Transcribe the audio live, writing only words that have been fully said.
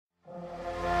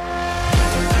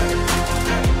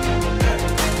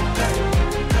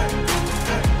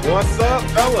What's up,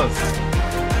 fellas?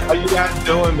 How you guys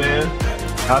doing, man?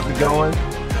 How's it going?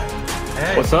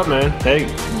 Hey. What's up, man? Hey,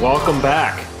 welcome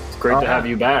back. It's great to have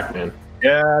you back, man.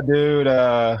 Yeah, dude.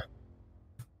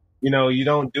 You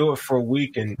don't do it for a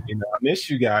week, and I miss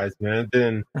you guys, man.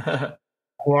 Been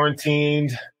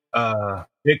quarantined,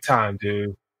 big time,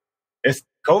 dude. It's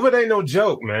COVID ain't no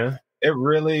joke, man.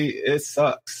 It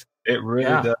sucks. It really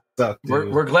does suck,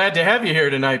 dude. We're glad to have you here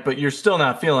tonight, but you're still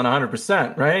not feeling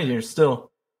 100%, right? You're still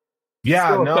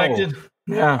affected.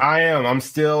 Yeah, I am. I'm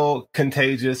still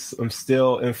contagious. I'm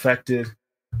still infected.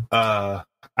 I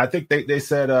think they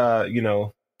said,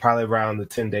 probably around the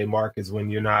 10-day mark is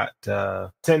when you're not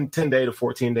 10-day to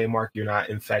 14-day mark, you're not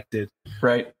infected,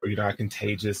 right? Or you're not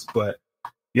contagious. But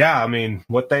yeah, I mean,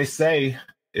 what they say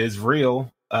is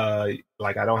real. Like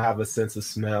I don't have a sense of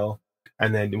smell.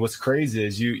 And then what's crazy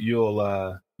is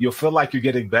you'll feel like you're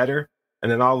getting better,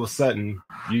 and then all of a sudden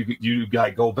you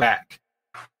gotta go back.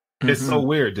 Mm-hmm. It's so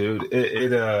weird, dude.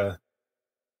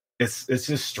 It's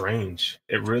just strange.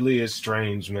 It really is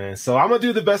strange, man. So I'm gonna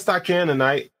do the best I can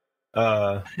tonight.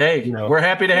 We're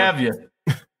happy to have you.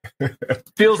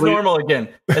 Feels normal again.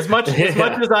 As much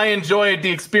as I enjoyed the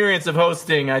experience of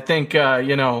hosting, I think we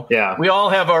all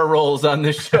have our roles on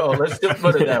this show. Let's just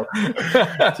put it that way.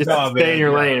 Just stay in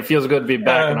your lane. It feels good to be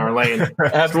back in our lane.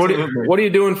 Absolutely. What are you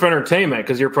doing for entertainment?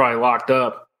 Because you're probably locked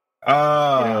up.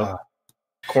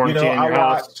 Quarantine in your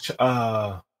house.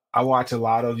 I watch a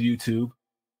lot of YouTube.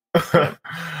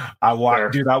 I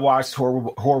watched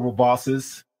Horrible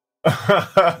Bosses.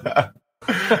 That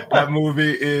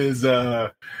movie is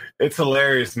it's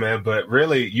hilarious, man. But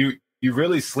really, you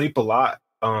really sleep a lot.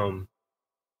 You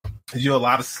do a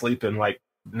lot of sleeping, like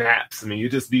naps. I mean, you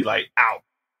just be like out,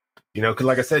 because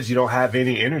like I said, you don't have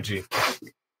any energy.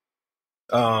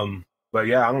 But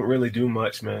yeah, I don't really do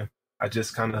much, man. I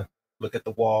just kind of look at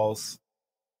the walls.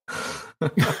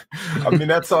 I mean,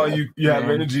 that's all you have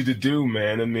energy to do,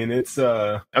 man. I mean, it's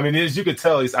as you could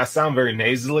tell, I sound very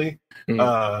nasally.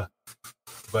 But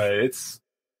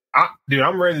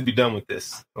I'm ready to be done with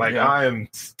this. Like, I am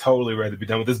totally ready to be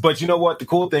done with this. But you know what? The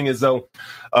cool thing is, though,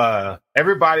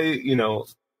 everybody, in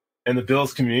the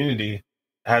Bills community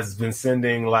has been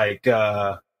sending, like,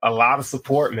 a lot of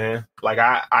support, man. Like,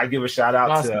 I give a shout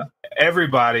out to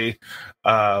everybody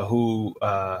who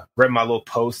read my little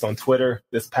post on Twitter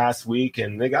this past week,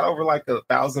 and they got over, like,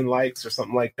 1,000 likes or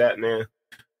something like that, man.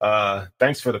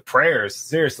 Thanks for the prayers,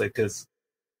 seriously, because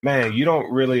man, you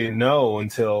don't really know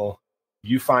until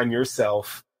you find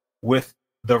yourself with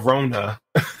the Rona.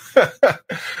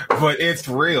 But it's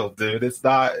real, dude. It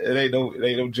ain't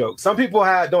no joke. Some people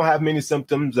don't have many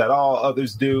symptoms at all.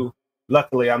 Others do.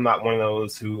 Luckily, I'm not one of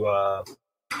those who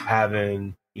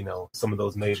having, some of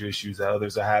those major issues that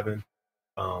others are having.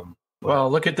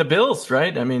 Well, look at the Bills,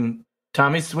 right? I mean,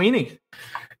 Tommy Sweeney.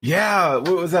 Yeah,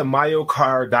 what was that?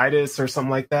 Myocarditis or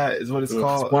something like that is what it's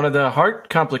called. It's one of the heart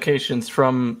complications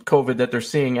from COVID that they're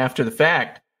seeing after the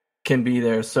fact can be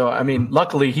there. So, I mean,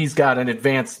 luckily he's got an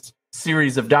advanced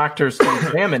series of doctors to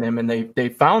examine him, and they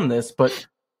found this, but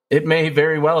it may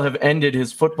very well have ended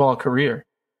his football career,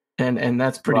 and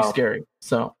that's pretty scary.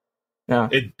 So, yeah,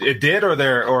 it did,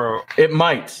 or it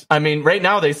might. I mean, right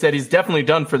now they said he's definitely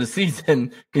done for the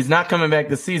season. He's not coming back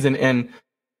this season, and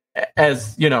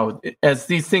as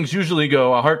these things usually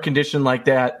go, a heart condition like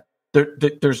that,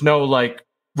 there's no like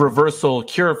reversal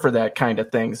cure for that kind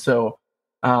of thing. So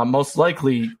most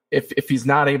likely, if he's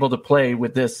not able to play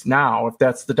with this now, if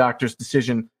that's the doctor's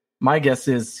decision, my guess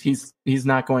is he's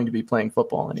not going to be playing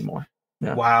football anymore.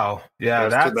 Yeah. Wow. Yeah,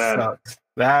 that sucks.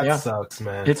 That sucks,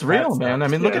 man. It's real, man. I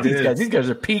mean, look at these guys. These guys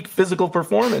are peak physical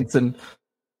performance, and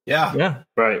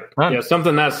right. Yeah,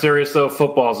 something that serious though.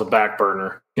 Football's a back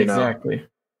burner. Exactly.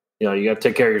 You got to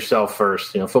take care of yourself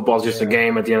first. Football's just a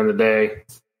game at the end of the day.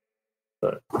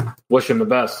 But wish him the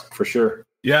best for sure.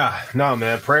 Yeah, no,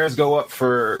 man. Prayers go up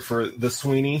for the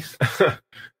Sweeney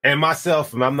and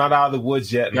myself. I'm not out of the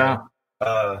woods yet, man.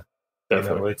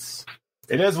 Definitely.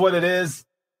 It is what it is.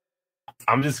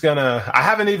 I'm just gonna. I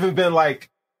haven't even been like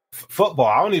football.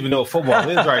 I don't even know what football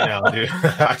is right now, dude.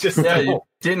 I just you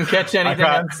didn't catch anything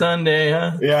on Sunday,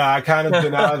 huh? Yeah, I kind of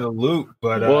been out of the loop,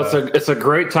 but it's a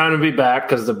great time to be back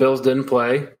because the Bills didn't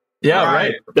play. Yeah,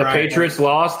 right. The Patriots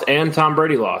lost and Tom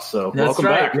Brady lost, so welcome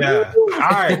back. Yeah. All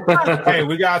right. Hey,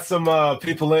 we got some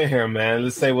people in here, man.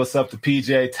 Let's say what's up to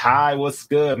PJ. Ty, what's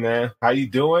good, man? How you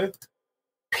doing?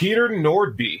 Peter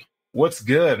Nordby, what's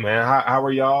good, man? How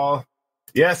are y'all?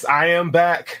 Yes, I am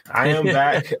back.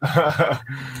 Kathy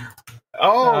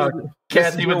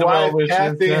with the well wishes.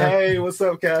 Kathy, hey, what's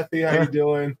up, Kathy? How you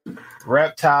doing?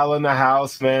 Reptile in the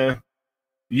house, man.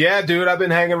 Yeah, dude, I've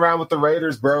been hanging around with the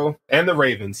Raiders, bro, and the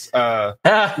Ravens.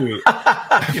 Dude,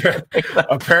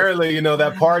 apparently,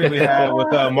 that party we had with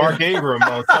Mark Ingram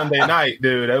on Sunday night,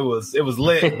 dude, it was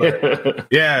lit. But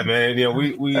yeah, man,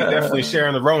 we definitely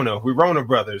sharing the Rona. We Rona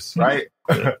brothers, right?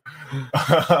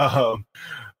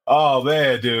 Oh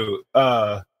man, dude.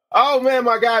 Oh man,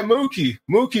 my guy Mookie,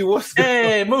 what's good?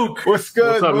 Hey, Mook, what's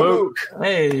good, what's up, Mook?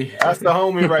 Hey, that's the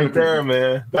homie right there,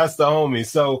 man. That's the homie.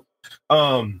 So,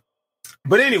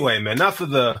 but anyway, man, enough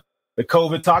of the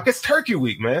COVID talk. It's Turkey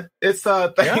Week, man. It's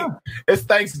it's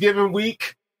Thanksgiving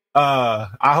week. I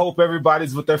hope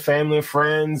everybody's with their family and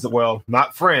friends. Well,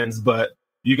 not friends, but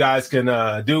you guys can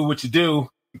do what you do.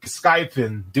 You can Skype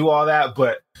and do all that.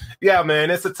 But yeah,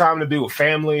 man, it's a time to be with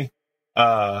family,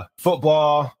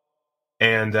 football,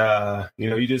 and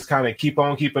you just kind of keep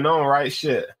on keeping on, right?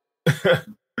 Shit.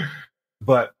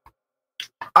 But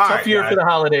tough year for the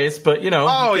holidays, but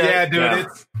Oh yeah, dude,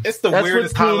 it's the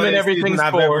weirdest holiday season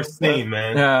I've ever seen,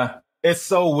 man. Yeah, it's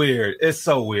so weird. It's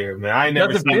so weird, man. I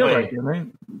never seen feel like it, right?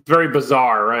 Very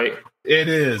bizarre, right? It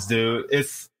is, dude.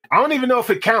 I don't even know if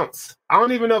it counts. I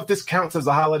don't even know if this counts as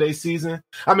a holiday season.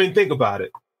 I mean, think about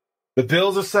it. The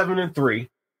Bills are 7-3.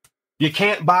 You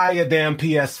can't buy a damn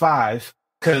PS5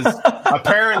 because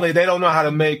apparently they don't know how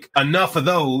to make enough of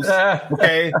those.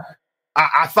 Okay.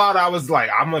 I thought I was like,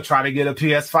 I'm going to try to get a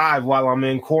PS5 while I'm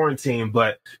in quarantine,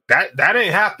 but that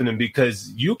ain't happening because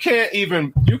you can't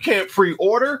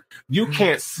pre-order. You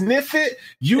can't sniff it.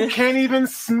 You can't even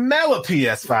smell a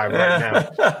PS5 right now.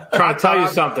 Trying to tell you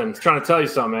something,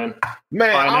 man.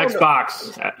 Buy an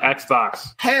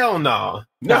Xbox. Hell no.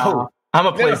 No. I'm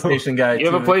a PlayStation guy.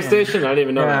 You have a PlayStation? I didn't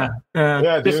even know that.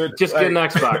 Yeah, dude. Just get an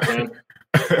Xbox, man.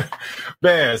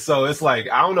 Man, so it's like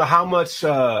I don't know how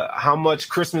much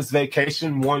Christmas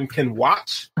Vacation one can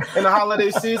watch in the holiday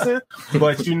season,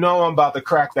 but I'm about to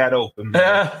crack that open.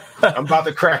 Man. I'm about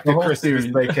to crack the Christmas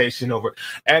Vacation over,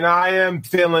 and I am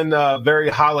feeling very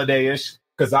holiday-ish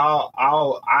because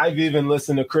I've even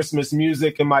listened to Christmas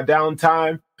music in my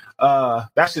downtime.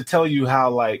 That should tell you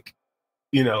how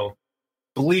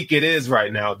bleak it is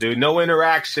right now, dude. No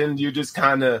interaction. You're just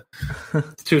kind of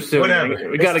too soon. Whatever.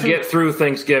 We got to get through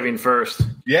Thanksgiving first.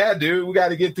 Yeah, dude. We got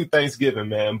to get through Thanksgiving,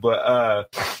 man. But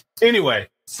anyway,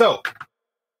 so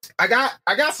I got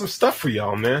some stuff for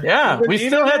y'all, man. Yeah, we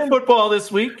still had football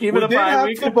this week, even a bye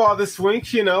week. Football this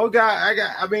week. There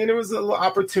was a little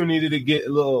opportunity to get a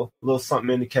little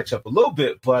something in to catch up a little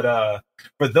bit. But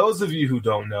for those of you who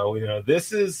don't know,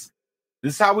 this is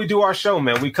how we do our show,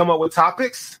 man. We come up with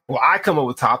topics. Well, I come up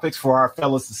with topics for our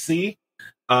fellas to see.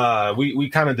 We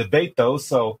kind of debate those.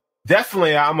 So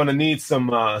definitely, I'm gonna need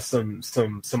some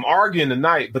arguing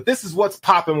tonight. But this is what's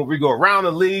popping when we go around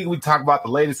the league. We talk about the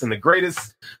latest and the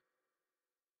greatest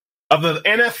of the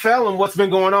NFL and what's been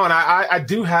going on. I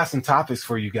do have some topics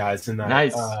for you guys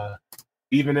tonight. Nice.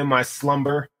 Even in my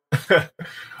slumber,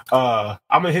 I'm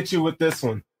gonna hit you with this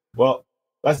one. Well,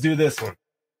 let's do this one.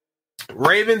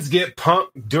 Ravens get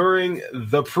pumped during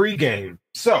the pregame.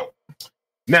 So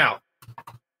now,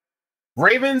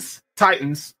 Ravens,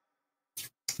 Titans,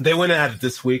 they went at it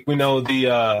this week. We know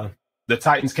the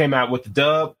Titans came out with the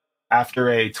dub after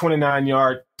a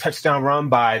 29-yard touchdown run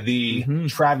by the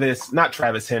not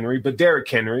Travis Henry, but Derrick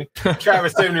Henry.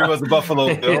 Travis Henry was the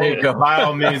Buffalo Bill. By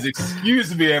all means,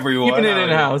 excuse me, everyone. Keeping it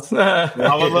in-house. I'm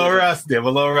a little rusty.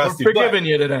 We're forgiving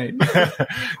you tonight.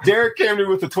 Derrick Henry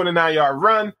with the 29-yard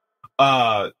run.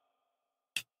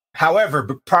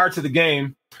 However, prior to the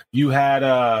game, you had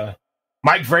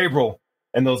Mike Vrabel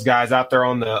and those guys out there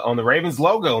on the Ravens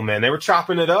logo. Man, they were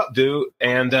chopping it up, dude,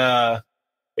 and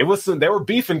they were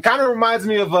beefing. Kind of reminds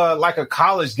me of like a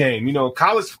college game.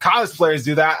 College players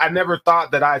do that. I never thought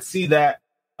that I'd see that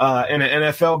in an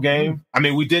NFL game. I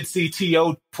mean, we did see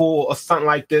T.O. pull a stunt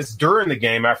like this during the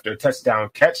game after a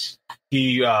touchdown catch.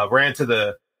 He ran to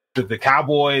the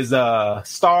Cowboys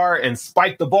star and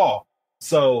spiked the ball.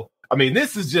 So, I mean,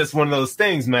 this is just one of those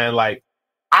things, man. Like,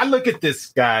 I look at this,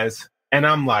 guys, and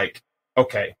I'm like,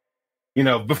 okay,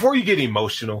 before you get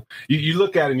emotional, you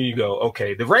look at it and you go,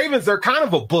 okay, the Ravens are kind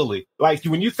of a bully. Like,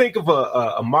 when you think of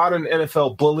a modern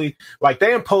NFL bully, like,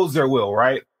 they impose their will,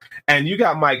 right? And you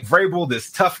got Mike Vrabel, this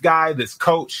tough guy, this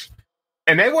coach,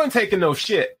 and they weren't taking no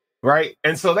shit. Right.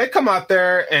 And so they come out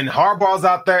there and Harbaugh's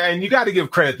out there, and you got to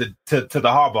give credit to the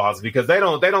Harbaughs because they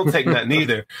don't take nothing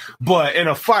either. But in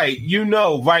a fight,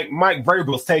 right, Mike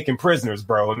Vrabel's taking prisoners,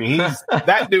 bro. I mean,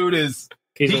 that dude is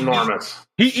he's enormous.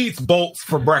 He eats bolts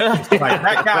for breakfast. Like,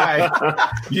 that guy,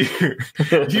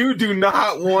 you do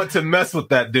not want to mess with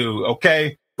that dude.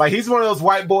 OK, like, he's one of those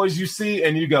white boys you see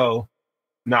and you go,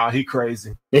 nah, he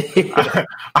crazy. I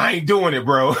ain't doing it,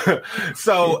 bro.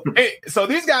 So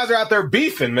these guys are out there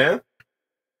beefing, man.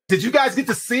 Did you guys get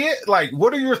to see it? Like,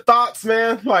 what are your thoughts,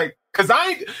 man? Like, because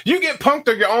you get punked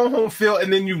on your own home field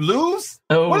and then you lose?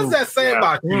 What does that say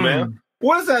about you, man?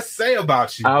 What does that say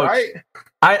about you, right?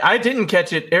 I didn't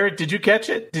catch it. Eric, did you catch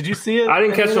it? Did you see it? I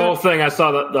didn't catch the whole thing. I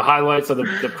saw the highlights of the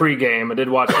pregame. I did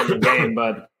watch the game,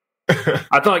 but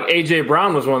I thought like A.J.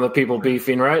 Brown was one of the people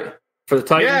beefing, right? For the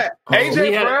Titans. Yeah,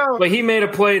 A.J. Brown. But he made a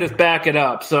play to back it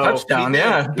up. So touchdown,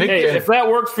 if that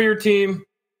works for your team,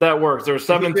 that works. They're a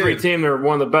 7-3 team. They're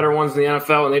one of the better ones in the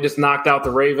NFL, and they just knocked out the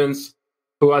Ravens,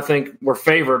 who I think were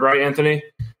favored, right, Anthony?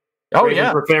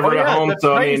 Ravens were favored at home.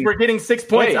 So Titans were getting 6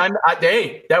 points.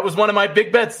 That was one of my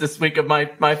big bets this week of my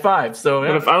 5. So I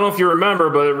don't know if you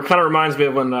remember, but it kind of reminds me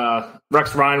of when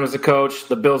Rex Ryan was the coach.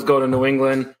 The Bills go to New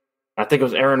England. I think it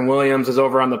was Aaron Williams is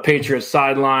over on the Patriots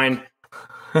sideline,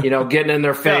 getting in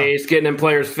their face, getting in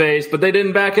players' face, but they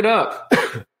didn't back it up.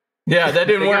 Yeah, that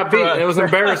didn't work. It was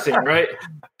embarrassing, right?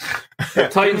 The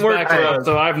Titans backed it up,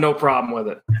 so I have no problem with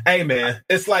it. Hey, man,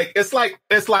 it's like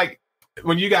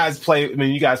when you guys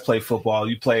play football,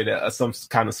 you played some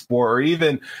kind of sport, or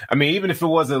even if it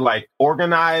wasn't like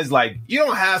organized, like you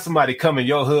don't have somebody come in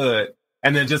your hood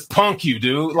and then just punk you,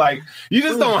 dude. Like you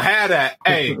just don't have that.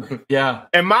 Hey, yeah.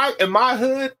 In my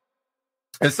hood,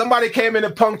 if somebody came in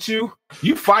and punked you,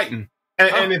 you fighting,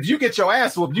 and if you get your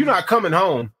ass whooped, you're not coming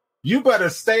home. You better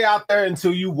stay out there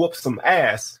until you whoop some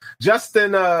ass.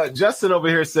 Justin over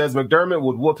here says McDermott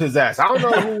would whoop his ass. I don't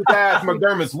know whose ass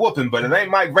McDermott's whooping, but it ain't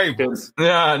Mike Vrabel's.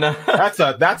 Yeah, no. That's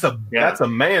a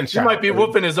man child. He might be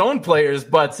whooping his own players'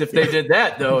 butts if they did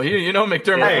that, though.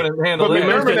 McDermott wouldn't handle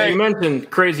that. You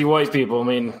mentioned crazy white people. I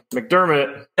mean,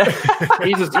 McDermott,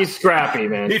 he's scrappy,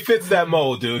 man. He fits that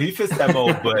mold, dude. He fits that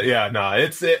mold. But yeah, no,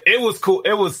 it was cool.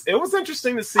 It was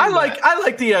interesting to see. I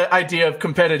like the idea of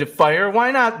competitive fire.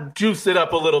 Why not juice it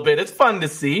up a little bit? It's fun to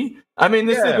see. I mean,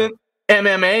 this isn't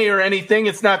MMA or anything.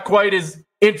 It's not quite as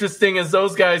interesting as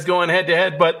those guys going head to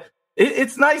head, but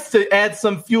it's nice to add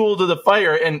some fuel to the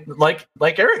fire. And like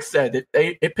Eric said,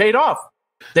 it paid off.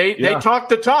 They talked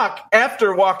the talk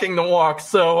after walking the walk.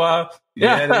 So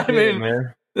they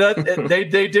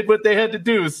did what they had to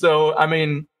do. So I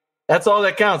mean, that's all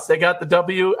that counts. They got the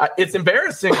W. It's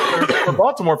embarrassing for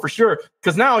Baltimore for sure,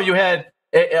 because now you had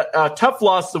a tough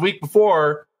loss the week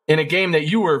before in a game that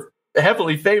you were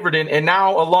heavily favored in, and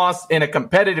now a loss in a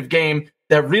competitive game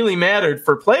that really mattered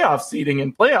for playoff seeding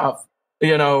and playoff,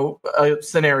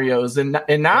 scenarios. And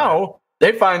now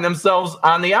they find themselves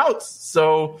on the outs.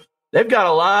 So they've got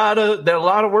a lot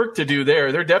of work to do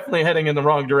there. They're definitely heading in the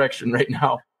wrong direction right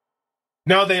now.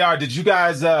 No, they are. Did you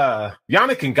guys, Yannick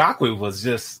Ngakoue was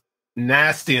just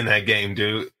nasty in that game,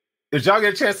 dude. Did y'all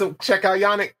get a chance to check out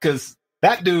Yannick? Because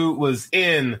that dude was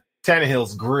in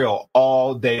Tannehill's grill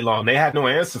all day long. They had no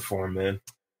answer for him, man.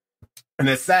 And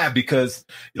it's sad because,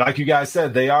 like you guys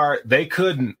said, they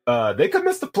could miss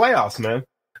the playoffs, man.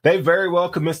 They very well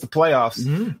could miss the playoffs.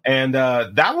 Mm-hmm. And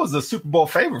that was a Super Bowl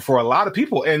favorite for a lot of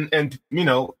people. And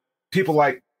people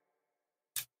like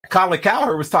Colin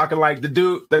Cowherd was talking like the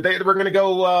dude that they were going to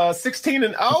go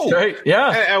 16-0. Right.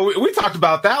 Yeah. And we talked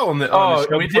about that on the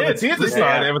show. We did.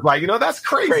 And it was like, that's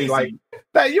crazy. Like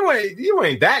that you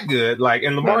ain't that good. Like,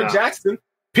 and Lamar Jackson,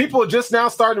 people are just now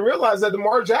starting to realize that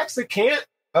Lamar Jackson can't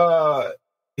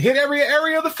hit every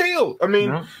area of the field. I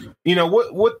mean,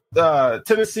 what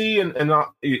Tennessee and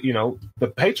the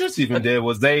Patriots even did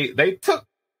was they took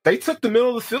the middle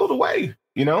of the field away.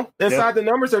 Inside the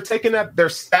numbers, they're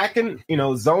stacking,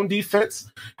 zone defense,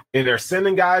 and they're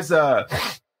sending guys, they're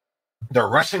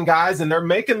rushing guys, and they're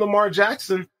making Lamar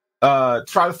Jackson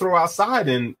try to throw outside.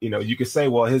 And, you could say,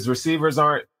 well, his receivers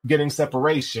aren't getting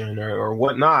separation or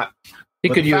whatnot. He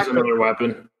could use another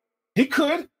weapon. He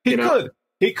could.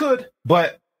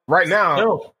 But right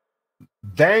now,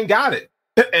 they ain't got it.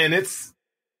 And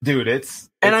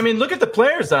and I mean, look at the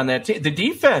players on that team. The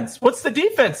defense. What's the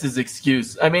defense's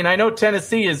excuse? I mean, I know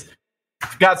Tennessee has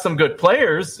got some good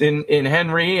players in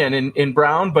Henry and in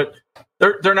Brown, but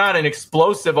they're not an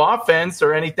explosive offense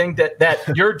or anything that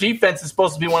your defense is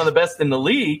supposed to be one of the best in the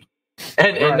league,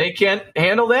 and they can't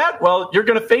handle that. Well, you're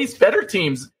going to face better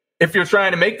teams if you're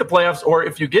trying to make the playoffs, or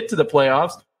if you get to the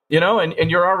playoffs, and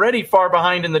you're already far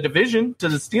behind in the division to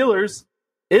the Steelers.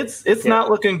 It's not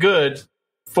looking good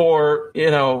for,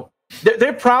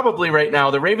 they're probably right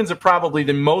now, the Ravens are probably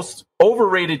the most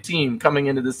overrated team coming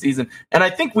into the season. And I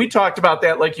think we talked about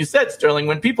that, like you said, Sterling,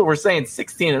 when people were saying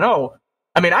 16-0.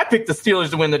 I mean, I picked the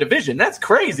Steelers to win the division. That's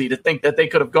crazy to think that they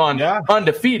could have gone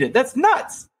undefeated. That's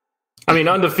nuts. I mean,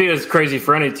 undefeated is crazy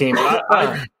for any team.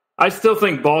 I still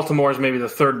think Baltimore is maybe the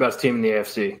third best team in the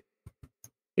AFC.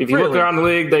 If you look around the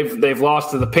league, they've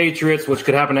lost to the Patriots, which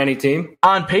could happen to any team.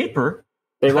 On paper.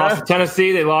 They lost to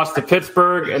Tennessee, they lost to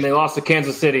Pittsburgh, and they lost to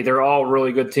Kansas City. They're all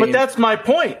really good teams. But that's my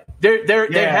point. They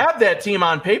have that team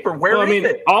on paper. Where is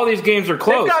it? All these games are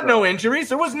close. They've got no injuries.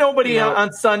 There was nobody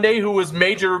on Sunday who was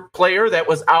major player that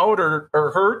was out or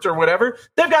hurt or whatever.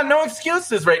 They've got no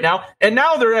excuses right now. And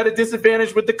now they're at a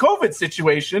disadvantage with the COVID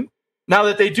situation. Now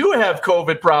that they do have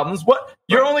COVID problems,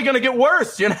 you're only going to get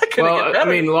worse. You're not going to get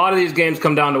better. A lot of these games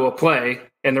come down to a play,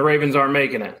 and the Ravens aren't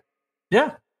making it.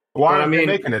 Yeah. Why aren't they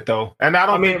making it, though? And I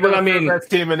don't think they're the best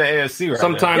team in the AFC right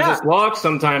sometimes now. It's luck,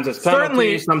 sometimes it's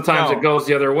penalty, sometimes it goes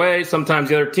the other way, sometimes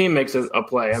the other team makes a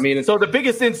play. So the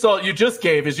biggest insult you just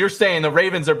gave is you're saying the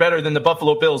Ravens are better than the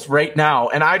Buffalo Bills right now,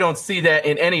 and I don't see that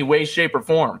in any way, shape, or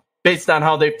form based on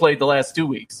how they've played the last 2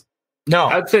 weeks. No.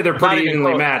 I'd say they're pretty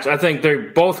evenly matched. I think they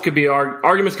both could be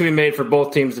arguments can be made for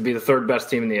both teams to be the third best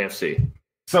team in the AFC.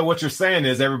 So what you're saying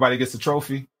is everybody gets a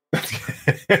trophy?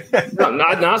 No,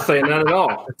 not saying that at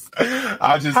all.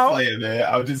 I'll just play it, man.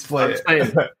 I'll just play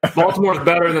it. Baltimore's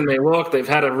better than they look. They've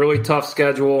had a really tough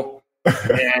schedule.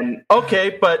 And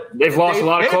but they've lost a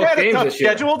lot of close games this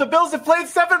year. The Bills have played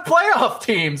 7 playoff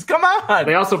teams. Come on.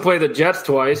 They also play the Jets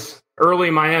twice,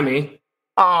 early Miami.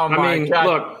 Oh, my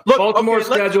God. Look, Baltimore's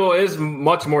schedule is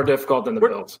much more difficult than the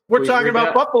Bills. We're talking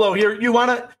about Buffalo here. You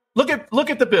want to look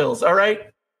at the Bills, all right?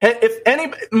 A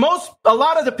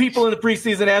lot of the people in the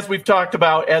preseason, as we've talked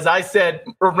about, as I said,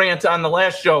 or rant on the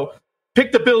last show,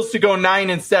 picked the Bills to go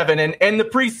 9-7. And in the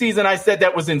preseason, I said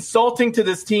that was insulting to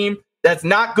this team. That's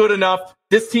not good enough.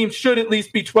 This team should at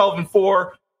least be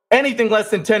 12-4. Anything less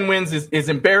than 10 wins is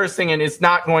embarrassing, and it's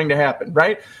not going to happen,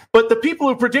 right? But the people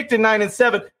who predicted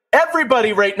 9-7,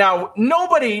 everybody right now, none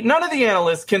of the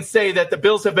analysts can say that the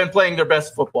Bills have been playing their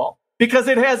best football because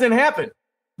it hasn't happened.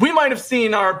 We might have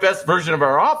seen our best version of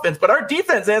our offense, but our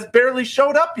defense has barely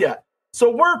showed up yet.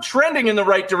 So we're trending in the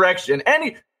right direction.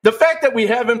 The fact that we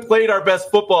haven't played our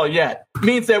best football yet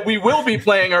means that we will be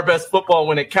playing our best football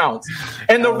when it counts.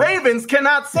 And the Ravens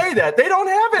cannot say that. They don't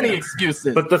have any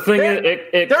excuses. But the thing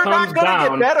is, they're not going to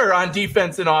get better on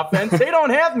defense and offense. They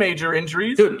don't have major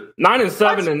injuries. Dude,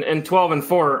 9-7 and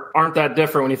 12-4 aren't that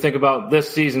different when you think about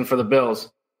this season for the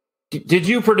Bills. Did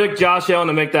you predict Josh Allen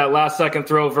to make that last-second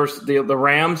throw versus the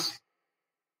Rams?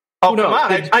 Oh, come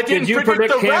on. I didn't did you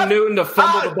predict Cam Newton to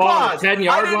fumble the ball on the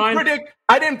 10-yard line?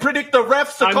 I didn't predict the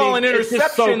refs to call an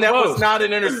interception that was not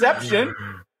an interception.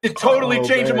 It totally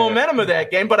changed the momentum of that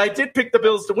game, but I did pick the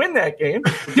Bills to win that game.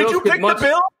 Did you pick the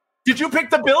Bills? Did you pick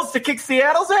the Bills to kick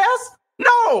Seattle's ass?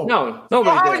 No. No,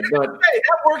 nobody did. But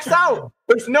that works out.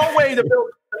 There's no way the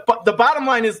Bills. The bottom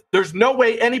line is there's no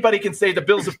way anybody can say the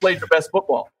Bills have played their best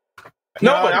football.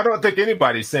 No, I don't think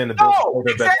anybody's saying the Bills have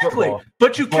played their best football.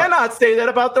 But you cannot say that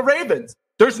about the Ravens.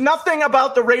 There's nothing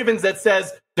about the Ravens that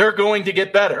says they're going to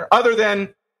get better, other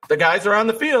than the guys are on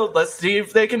the field. Let's see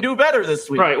if they can do better this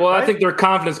week. Right. Well, I think their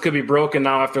confidence could be broken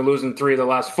now after losing 3 of the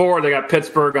last 4. They got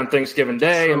Pittsburgh on Thanksgiving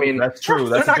Day. That's true.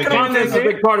 That's a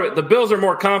big part of it. The Bills are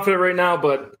more confident right now,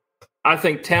 but I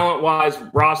think talent-wise,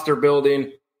 roster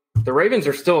building, the Ravens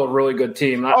are still a really good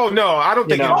team. I don't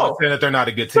think anyone's saying that they're not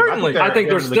a good team. Certainly. I think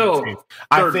they're still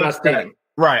third best team.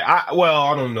 Right. I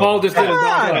don't know. Paul just did his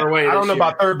way. I don't know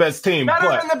about third best team. Better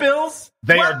than the Bills?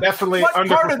 They are definitely what underperforming.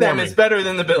 What part of them is better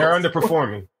than the Bills? They're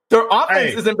underperforming. Their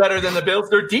offense isn't better than the Bills.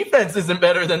 Their defense isn't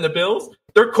better than the Bills.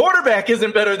 Their quarterback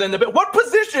isn't better than the Bills. What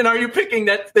position are you picking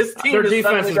that this team Their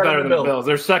defense is better than the Bills.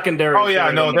 Their secondary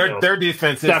their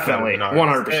defense is definitely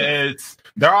 100%. It's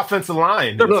their offensive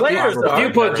line. Their players if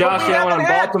you put Josh Allen on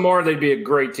Baltimore, they'd be a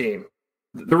great team.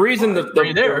 The reason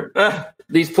that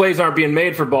these plays aren't being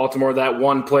made for Baltimore, that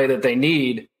one play that they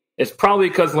need, is probably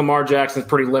because Lamar Jackson's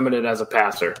pretty limited as a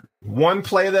passer. One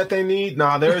play that they need?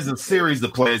 No, there is a series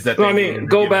of plays that they need.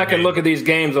 Go back and look at these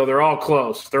games, though. They're all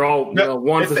close. They're all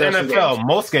one possession the NFL. games.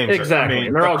 Most games exactly.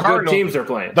 They're all good teams they're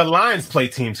playing. The Lions play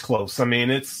teams close. I mean,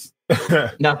 it's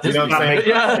not this. You know what I'm saying?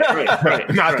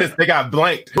 Right. This. They got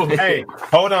blanked. Hey,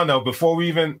 hold on though. Before we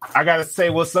even, I gotta say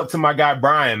what's up to my guy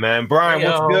Brian, man. Brian,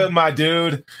 what's good, my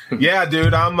dude? Yeah,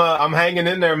 dude, I'm hanging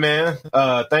in there, man.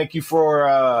 Thank you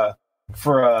for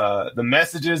the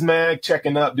messages, man.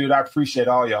 Checking up, dude. I appreciate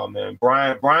all y'all, man.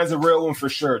 Brian's a real one for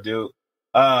sure, dude.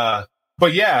 But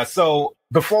yeah, so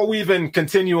before we even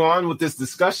continue on with this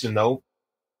discussion, though,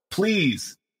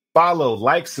 please follow,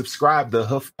 like, subscribe to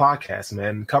Hoof Podcast,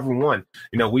 man. Cover One.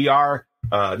 You know, we are,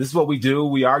 this is what we do.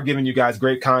 We are giving you guys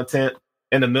great content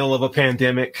in the middle of a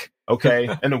pandemic, okay,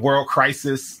 in a world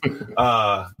crisis.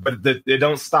 But it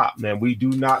don't stop, man. We do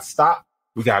not stop.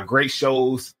 We got great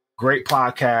shows, great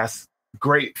podcasts.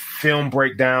 great film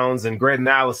breakdowns and great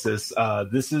analysis.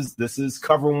 This is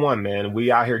cover one, man.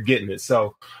 We out here getting it.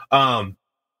 So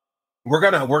we're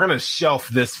gonna shelf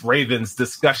this Ravens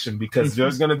discussion because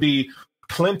there's gonna be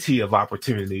plenty of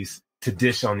opportunities to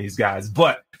dish on these guys.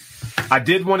 But I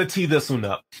did want to tee this one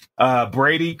up.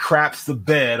 Brady Craps the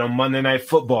Bed on Monday Night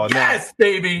Football. Yes, now,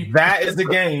 baby. That is a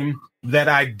game that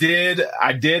I did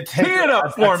take tee it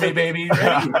up for me, baby.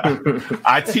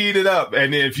 I teed it up,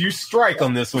 and if you strike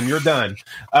on this one, you're done.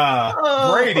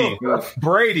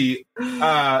 Brady.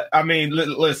 I mean,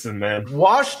 listen, man.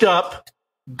 Washed up,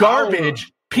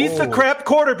 garbage, piece of crap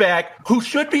quarterback who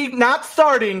should be not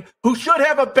starting, who should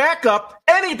have a backup.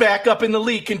 Any backup in the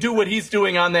league can do what he's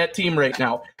doing on that team right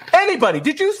now. Anybody.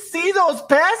 Did you see those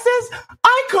passes?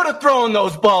 I could have thrown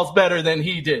those balls better than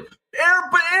he did.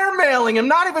 Air mailing him,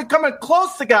 not even coming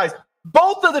close to guys.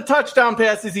 Both of the touchdown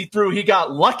passes he threw, he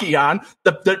got lucky on.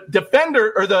 The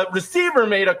defender or the receiver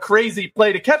made a crazy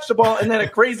play to catch the ball and then a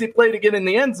crazy play to get in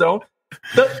the end zone.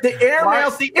 The air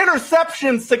mails, the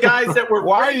interceptions to guys that were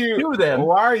to them.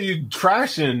 Why are you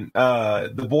trashing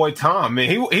the boy Tom? I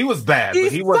mean, he was bad,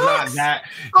 but he was not that.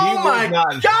 Oh my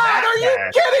God, are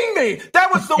you kidding me? That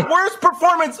was the worst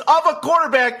performance of a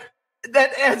quarterback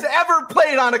that has ever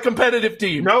played on a competitive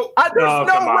team. Nope. There's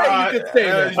no way you could say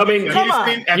that. I mean,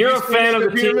 you're a fan of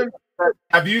the team.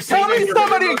 Have you seen? Tell me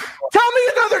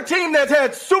another team that's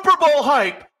had Super Bowl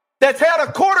hype, that's had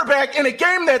a quarterback in a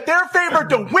game that they're favored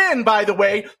to win, by the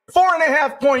way,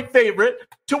 4.5-point favorite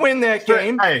to win that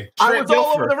game. Hey, I was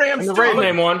all over the Rams too.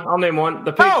 I'll name one.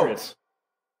 The Patriots.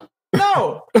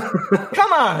 No.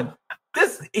 Come on.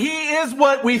 He is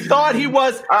what we thought he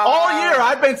was all year.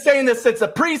 I've been saying this since the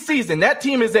preseason. That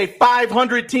team is a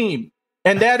 500 team,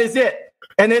 and that is it.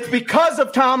 And it's because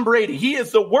of Tom Brady. He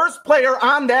is the worst player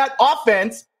on that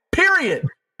offense, period.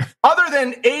 Other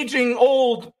than aging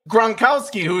old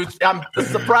Gronkowski, who I'm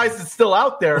surprised is still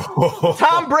out there.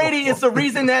 Tom Brady is the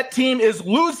reason that team is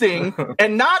losing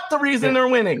and not the reason they're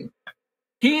winning.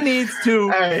 He needs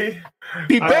to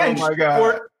be benched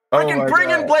or bring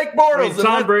in Blake Bortles.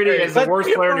 Tom Brady is the worst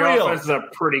player in the offense. Is a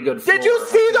pretty good Did you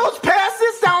see those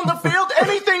passes down the field?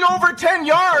 Anything over 10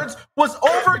 yards was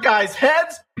over guys'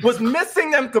 heads, was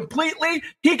missing them completely.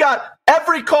 He got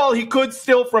every call he could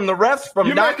still from the refs from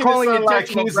not calling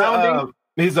intentional grounding.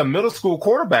 He's a middle school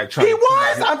quarterback. He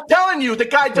was. I'm telling you, the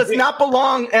guy does not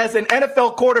belong as an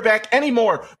NFL quarterback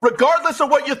anymore. Regardless of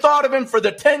what you thought of him for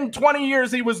the 10, 20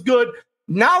 years he was good,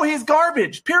 now he's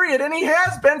garbage, period. And he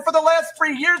has been for the last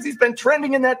 3 years. He's been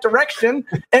trending in that direction,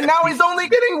 and now he's only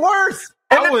getting worse.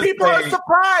 And then people are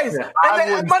surprised. And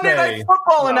then Monday Night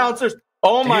Football announcers,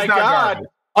 oh my God,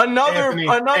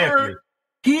 another.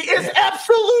 He is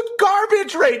absolute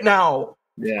garbage right now.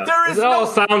 Yeah,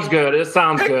 sounds good. It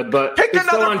sounds good, but pick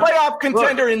another playoff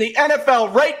contender in the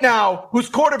NFL right now whose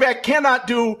quarterback cannot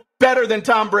do better than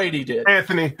Tom Brady did.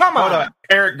 Anthony, come on. Hold on.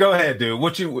 Eric, go ahead, dude.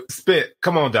 What you spit?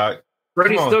 Come on, Doc.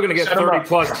 Brady's still going to get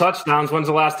 30-plus touchdowns. When's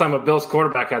the last time a Bills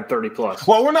quarterback had 30-plus?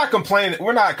 Well, we're not complaining.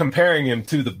 We're not comparing him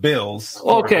to the Bills.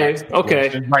 Okay.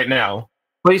 Right now.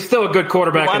 But he's still a good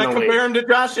quarterback in the league. Want to compare him to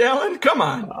Josh Allen? Come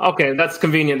on. Okay, that's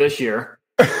convenient this year.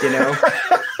 You know?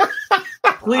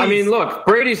 I mean, look,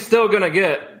 Brady's still going to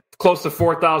get close to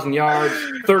 4,000 yards,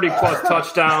 30-plus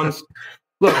touchdowns.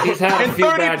 Look, he's had a few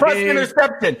bad games. 30-plus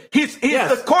interception. He's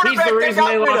the quarterback they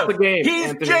got rid of. The game,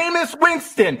 he's Jameis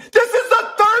Winston. This is the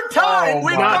third time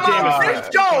we've come on this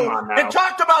show and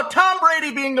talked about Tom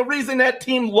Brady being the reason that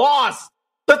team lost.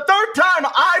 The third time,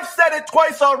 I've said it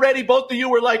twice already. Both of you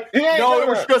were like, no, it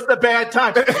was just a bad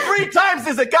time. 3 times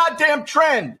is a goddamn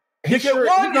trend. You get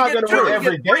one, you get 2, you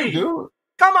get 3. Dude.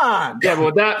 Come on. Yeah, but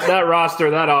with that roster,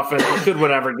 that offense, he should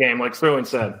win every game, like Struan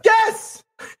said. Yes.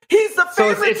 He's the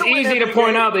favorite. So it's easy to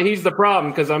point out that he's the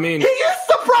problem because, I mean. He is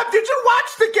the problem. Did you watch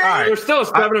the game? They're still a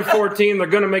 7-4 team. They're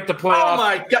going to make the playoffs. Oh,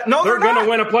 my God. No, they're going to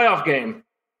win a playoff game.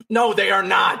 No, they are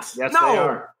not. Yes, they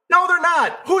are. No, they're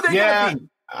not. Who are they going to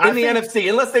be in the NFC?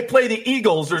 Unless they play the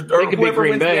Eagles or whoever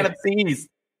wins the NFC East.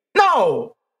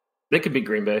 No. They could be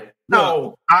Green Bay.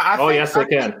 No. Yes, they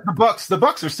can. The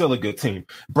Bucks are still a good team.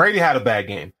 Brady had a bad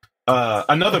game.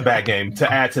 Another bad game to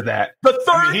add to that. The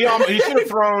third,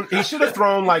 he should have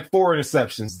thrown like 4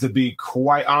 interceptions. To be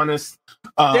quite honest,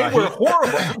 they were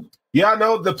horrible. Yeah, I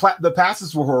know the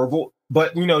passes were horrible,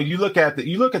 but you look at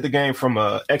the game from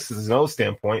a X's and O's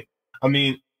standpoint. I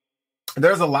mean,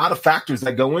 there's a lot of factors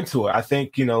that go into it. I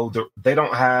think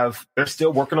they're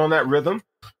still working on that rhythm.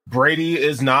 Brady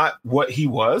is not what he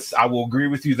was. I will agree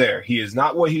with you there. He is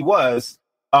not what he was.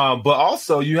 But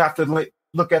also you have to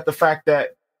look at the fact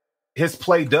that his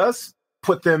play does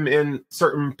put them in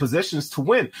certain positions to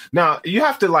win. Now, you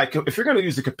have to, like, if you're going to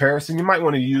use a comparison, you might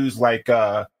want to use, like,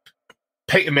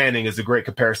 Peyton Manning is a great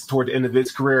comparison toward the end of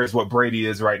his career is what Brady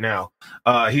is right now.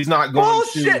 He's not going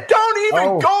Bullshit. Don't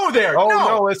even go there.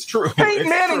 No, it's true. Peyton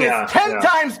Manning is 10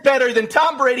 times better than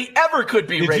Tom Brady ever could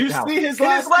be right now. Did you see his in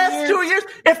last his last 2 years?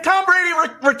 If Tom Brady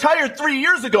retired 3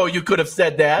 years ago, you could have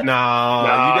said that.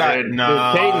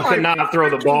 No. Peyton could not throw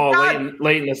the ball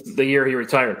late in the year he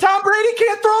retired. Tom Brady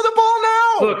can't throw the ball now.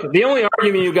 Look, the only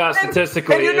argument you got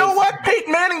statistically and you know what?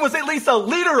 Peyton Manning was at least a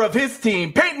leader of his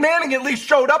team. Peyton Manning at least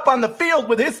showed up on the field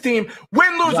with his team.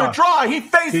 Win, lose, or draw, he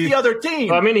faced the other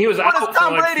team. I mean, he was what out does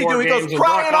Tom for like Brady do? He goes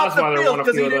crying off the field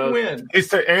because he didn't win.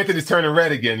 Anthony's turning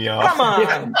red again, y'all. Come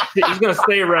on. He's going to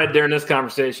stay red during this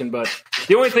conversation, but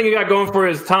the only thing you got going for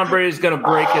is Tom Brady's going to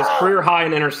break his career high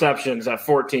in interceptions at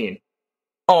 14.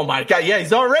 Oh, my God. Yeah,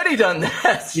 he's already done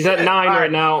that. He's at 9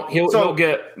 right now. He'll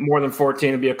get more than 14.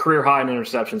 It'll be a career high in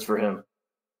interceptions for him.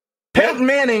 Peyton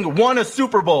Manning won a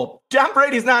Super Bowl. Tom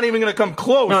Brady's not even going to come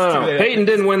close to that. Peyton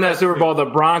didn't win that Super Bowl. The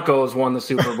Broncos won the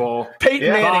Super Bowl. Peyton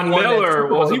Manning Von Miller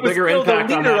was a bigger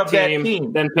impact on that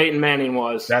team than Peyton Manning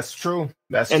was. That's true.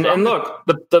 And look,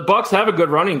 the Bucs have a good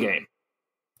running game.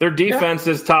 Their defense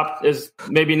is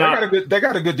maybe not. They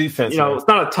got a good defense. You know, it's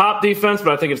not a top defense,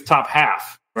 but I think it's top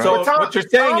half. Right? So what you're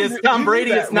saying is Tom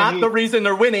Brady is not the reason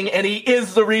they're winning, and he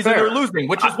is the reason they're losing,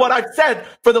 which is what I've said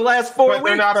for the last 4 weeks.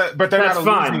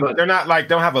 They're not like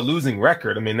don't have a losing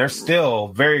record. I mean, they're still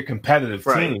a very competitive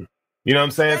team. You know what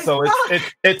I'm saying? So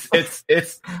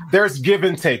it's there's give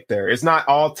and take there. It's not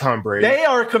all Tom Brady. They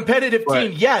are a competitive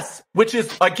team, yes, which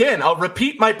is, again, I'll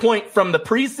repeat my point from the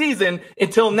preseason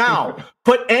until now.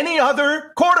 Put any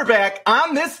other quarterback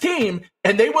on this team,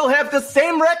 and they will have the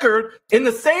same record in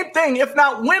the same thing, if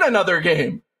not win another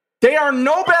game. They are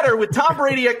no better with Tom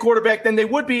Brady at quarterback than they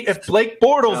would be if Blake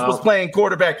Bortles was playing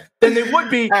quarterback, than they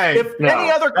would be if any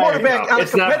other quarterback on a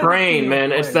competitive team. It's that brain,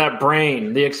 man. It's that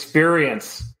brain, the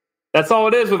experience. That's all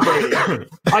it is with Brady.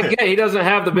 I get he doesn't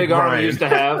have the big arm he used to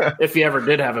have, if he ever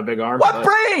did have a big arm. What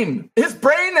brain? His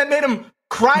brain that made him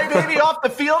cry baby off the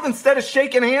field instead of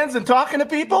shaking hands and talking to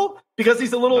people because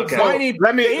he's a little whiny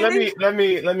baby? Let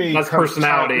me. That's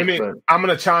personality. I'm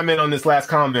going to chime in on this last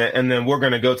comment, and then we're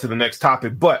going to go to the next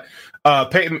topic. But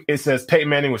it says Peyton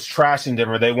Manning was trash in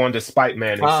Denver. They won despite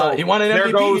Manning. So he won an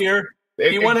MVP here.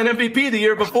 He won an MVP the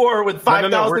year before with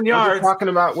 5,000 yards.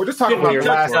 We're just talking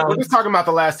about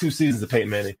the last 2 seasons of Peyton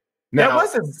Manning. Now, that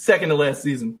was his second to last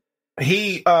season.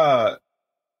 They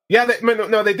did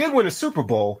win a Super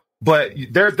Bowl, but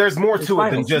there's more to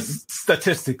it than just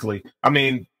statistically. I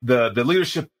mean, the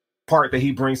leadership part that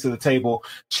he brings to the table,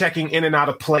 checking in and out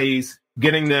of plays,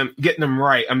 getting them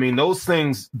right. I mean, those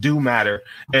things do matter.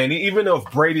 And even though if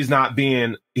Brady's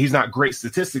he's not great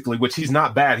statistically, which he's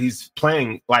not bad. He's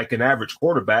playing like an average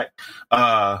quarterback.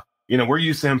 We're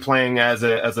used to him playing as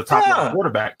a top level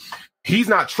quarterback. He's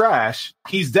not trash.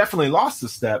 He's definitely lost a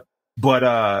step,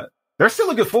 but they're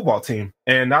still a good football team.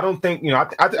 And I don't think, I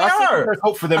think there's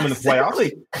hope for them in the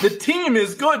playoffs. The team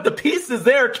is good. The pieces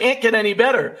there can't get any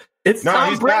better. It's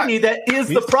Tom Brady that is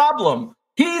the problem.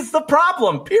 He's the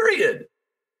problem, period.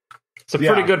 It's a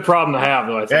pretty good problem to have,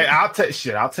 though, I think. Hey,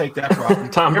 I'll take that problem.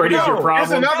 Tom Brady's your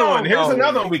problem. Here's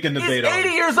another one we can debate on. He's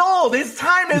 80 years old. His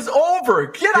time is over.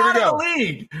 Get out of the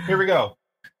league. Here we go.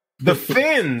 The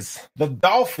Phins, the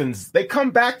Dolphins, they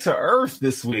come back to earth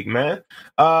this week, man.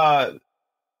 And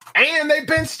they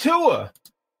bench Tua.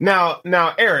 Now,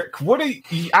 Eric,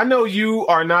 I know you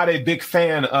are not a big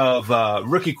fan of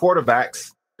rookie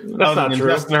quarterbacks. That's not true.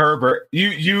 Justin Herbert.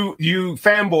 You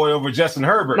fanboy over Justin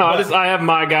Herbert. No, I have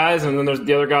my guys, and then there's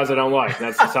the other guys I don't like.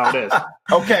 That's just how it is.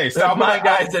 Okay, so my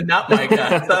guys and not my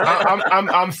guys.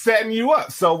 I'm setting you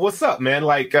up. So what's up, man?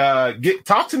 Like,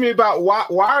 talk to me about why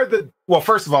are well,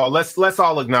 first of all, let's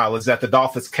all acknowledge that the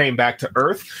Dolphins came back to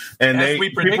earth, and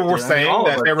people were saying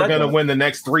that they were going to win the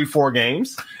next 3-4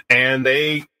 games, and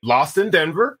they lost in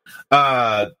Denver.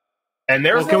 And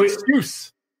there's no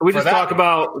excuse. Can we just talk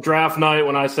about draft night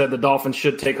when I said the Dolphins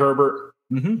should take Herbert?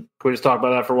 Mm-hmm. Can we just talk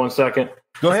about that for 1 second?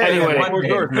 Go ahead.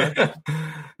 Anyway,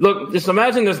 look, just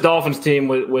imagine this Dolphins team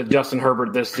with Justin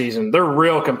Herbert this season. They're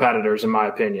real competitors, in my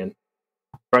opinion.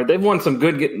 Right? They've won some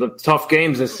tough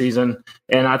games this season,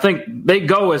 and I think they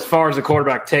go as far as the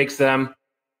quarterback takes them.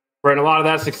 Right? And a lot of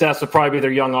that success will probably be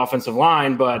their young offensive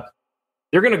line, but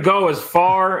they're going to go as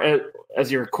far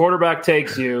as your quarterback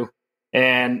takes you,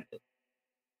 and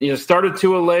started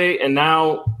Tua late, and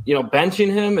now,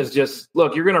 benching him is just,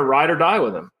 look, you're going to ride or die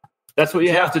with him. That's what you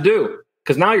have to do,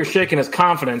 because now you're shaking his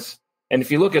confidence. And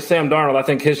if you look at Sam Darnold, I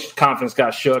think his confidence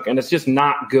got shook, and it's just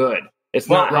not good. It's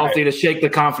not healthy to shake the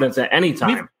confidence at any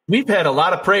time. we've had a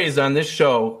lot of praise on this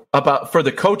show for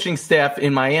the coaching staff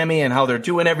in Miami and how they're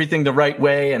doing everything the right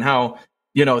way and how,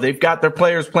 they've got their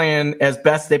players playing as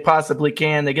best they possibly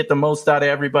can. They get the most out of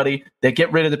everybody. They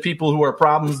get rid of the people who are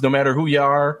problems, no matter who you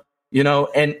are,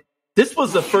 and this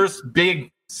was the first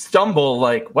big stumble.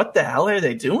 Like, what the hell are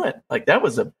they doing? Like, that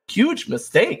was a huge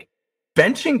mistake.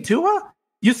 Benching Tua?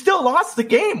 You still lost the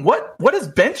game. What does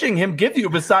benching him give you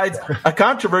besides a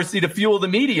controversy to fuel the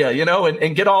media,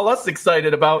 and get all us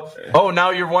excited about,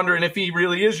 now you're wondering if he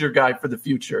really is your guy for the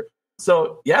future.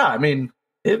 So, yeah, I mean,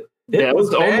 it was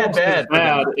bad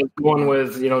as going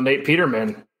with, Nate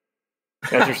Peterman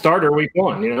as your starter week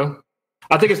 1,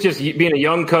 I think it's just being a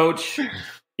young coach,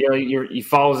 he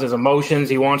follows his emotions.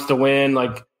 He wants to win.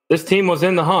 Like, this team was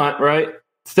in the hunt, right?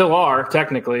 Still are,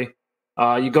 technically.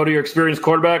 You go to your experienced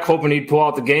quarterback hoping he'd pull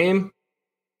out the game,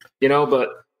 but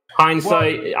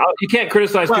hindsight, you can't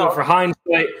criticize people for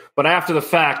hindsight, but after the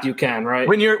fact you can, right?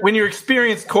 When your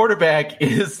experienced quarterback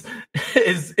is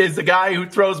a guy who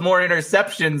throws more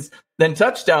interceptions than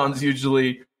touchdowns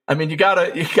usually, I mean, you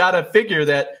gotta figure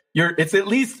that it's at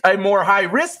least a more high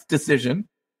risk decision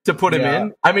to put him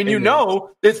in. I mean,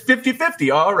 it's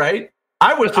 50-50, all right.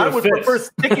 I would prefer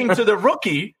sticking to the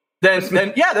rookie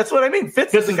then that's what I mean.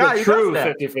 Fitz is a guy who true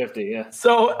does that. 50-50, yeah.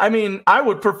 So, I mean, I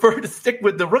would prefer to stick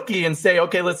with the rookie and say,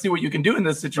 okay, let's see what you can do in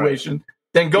this situation,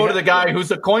 than go to the guy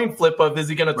who's a coin flip of, is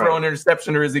he going to throw an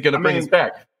interception or is he going to bring us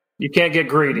back? You can't get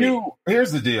greedy.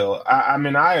 Here's the deal. I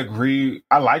mean, I agree.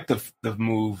 I like the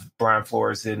move Brian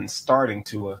Flores did in starting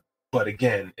Tua. But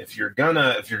again, if you're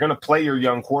gonna play your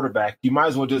young quarterback, you might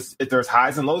as well just, if there's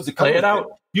highs and lows to come, play it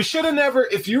out. You should have never,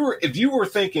 if you were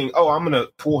thinking, I'm gonna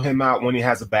pull him out when he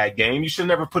has a bad game, you should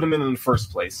never put him in the first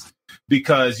place,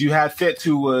 because you had Fitz,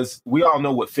 who was, we all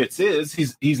know what Fitz is.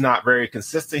 He's not very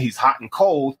consistent. He's hot and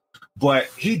cold, but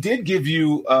he did give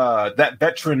you that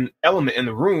veteran element in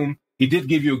the room. He did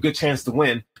give you a good chance to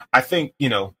win. I think,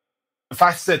 if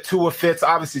I said Tua Fitz,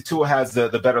 obviously Tua has the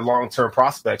better long-term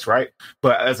prospects, right?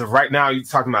 But as of right now, you're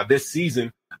talking about this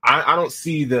season, I don't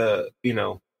see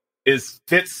is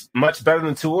Fitz much better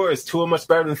than Tua? Is Tua much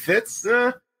better than Fitz?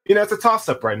 It's a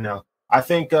toss-up right now. I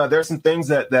think there's some things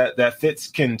that Fitz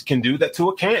can do that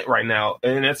Tua can't right now,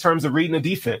 and in terms of reading the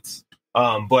defense.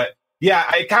 But yeah,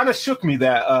 it kind of shook me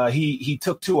that he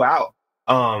took Tua out.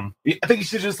 I think you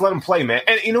should just let him play, man.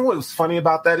 And you know what was funny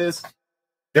about that is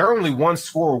they're only one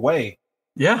score away.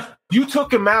 Yeah. You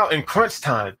took him out in crunch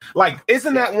time. Like,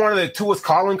 isn't that one of the Tua's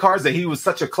calling cards, that he was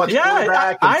such a clutch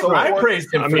quarterback? I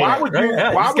praised him. Why would you?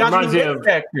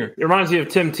 It reminds you of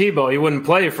Tim Tebow. He wouldn't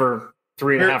play for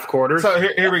 3.5 quarters. So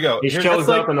here we go. He shows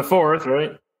up in the fourth,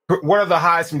 right? What are the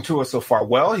highs from Tua so far?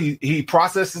 Well, he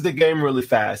processes the game really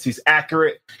fast. He's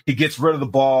accurate. He gets rid of the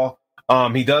ball.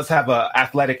 He does have an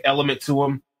athletic element to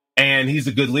him, and he's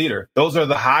a good leader. Those are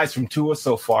the highs from Tua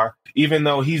so far, even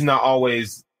though he's not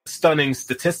always stunning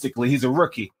statistically. He's a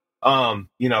rookie.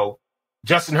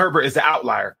 Justin Herbert is an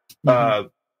outlier.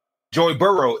 Joey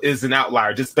Burrow is an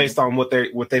outlier, just based on what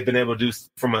they've been able to do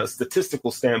from a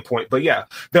statistical standpoint. But yeah,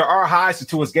 there are highs to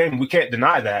Tua's game. We can't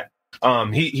deny that.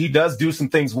 He does do some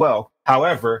things well.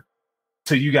 However,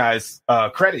 to you guys'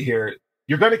 credit here,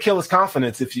 you're going to kill his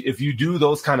confidence if you do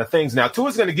those kind of things. Now,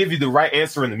 Tua's going to give you the right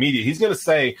answer in the media. He's going to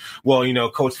say, well,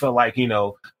 coach felt like,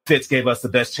 Fitz gave us the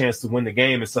best chance to win the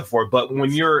game and stuff for it. But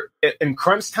when you're in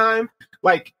crunch time,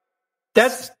 like,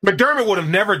 McDermott would have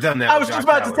never done that. I was just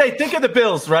about to say, think of the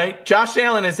Bills, right? Josh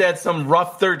Allen has had some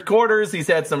rough third quarters. He's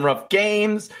had some rough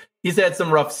games. He's had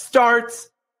some rough starts.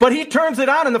 But he turns it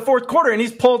on in the fourth quarter, and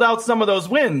he's pulled out some of those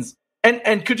wins.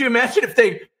 And could you imagine if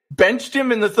they benched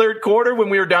him in the third quarter when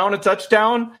we were down a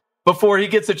touchdown before he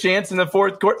gets a chance in the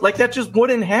fourth quarter? Like, that just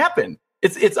wouldn't happen.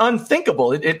 It's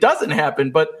unthinkable. It doesn't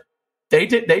happen, but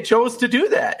they chose to do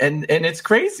that, and it's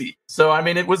crazy. So, I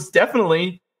mean, it was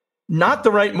definitely not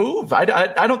the right move. I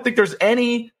don't think there's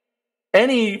any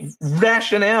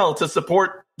rationale to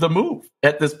support the move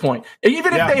at this point.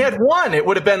 Even if they had won, it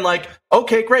would have been like,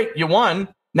 okay, great, you won.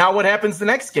 Now what happens the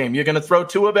next game? You're going to throw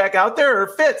Tua back out there, or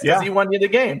Fitz because he won you the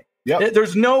game? Yep.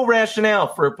 There's no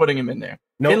rationale for putting him in there.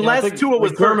 Unless Tua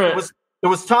was hurt. There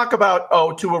was talk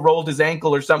about, Tua rolled his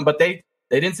ankle or something, but they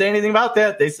didn't say anything about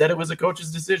that. They said it was a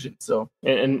coach's decision. So,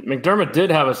 and McDermott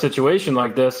did have a situation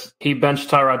like this. He benched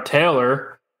Tyrod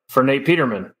Taylor for Nate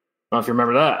Peterman. I don't know if you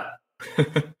remember that.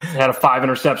 Had a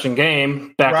 5-interception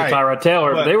game back to Tyrod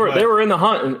Taylor. But they were in the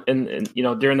hunt and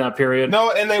during that period.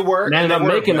 No, and they were. And ended up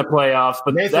making the playoffs.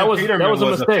 But that was a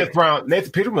mistake.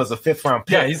 Nathan Peterman was a 5th-round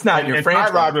pick. Yeah, he's not your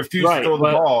franchise. Tyrod refused to throw the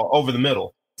ball over the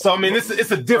middle. So, I mean, it's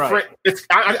a different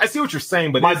I see what you're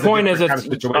saying, but my point is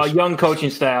it's a young coaching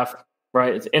staff,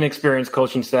 right? It's inexperienced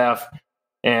coaching staff.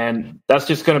 And that's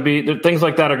just going to be things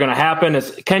like that are going to happen.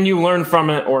 Can you learn from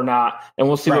it or not? And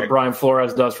we'll see what Brian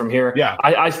Flores does from here. Yeah.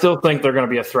 I still think they're going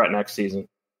to be a threat next season.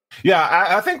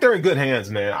 Yeah, I think they're in good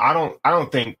hands, man. I don't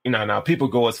think, now people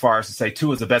go as far as to say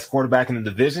Tua is the best quarterback in the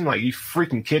division. Like, you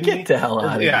freaking kidding me? Get the hell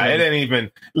out of here. Yeah, it ain't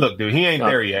even, look, dude, he ain't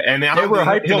there yet. And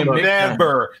he'll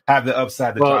never have the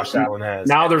upside that Josh Allen has.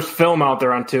 Now there's film out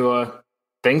there on Tua.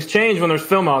 Things change when there's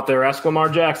film out there. Ask Lamar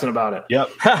Jackson about it. Yep.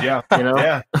 Yeah.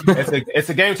 Yeah. It's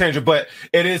a game changer, but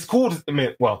it is cool.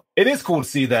 It is cool to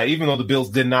see that even though the Bills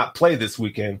did not play this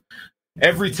weekend,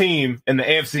 every team in the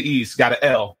AFC East got an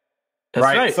L. That's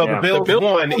right. So the Bills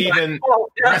won even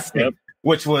resting,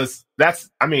 which was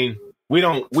we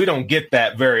don't get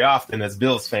that very often as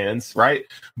Bills fans, right?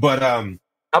 But how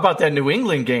about that New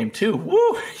England game too?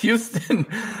 Woo, Houston,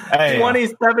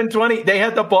 27-20. They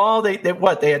had the ball. They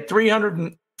had 300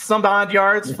 and some odd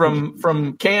yards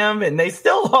from Cam, and they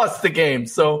still lost the game.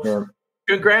 So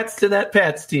congrats to that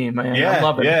Pats team, man. Yeah, I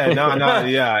love it.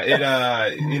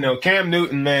 Cam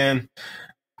Newton, man.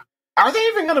 Are they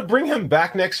even going to bring him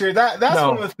back next year? That's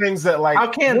one of the things that, like,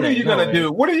 what are you going to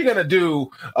do? What are you going to do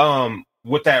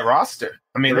with that roster?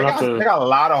 I mean, they got a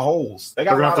lot of holes. They're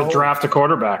going to have to draft a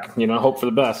quarterback, hope for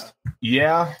the best.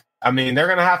 Yeah. I mean, they're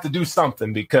going to have to do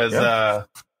something because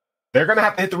they're going to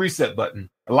have to hit the reset button.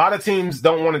 A lot of teams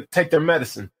don't want to take their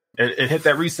medicine and hit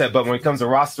that reset button when it comes to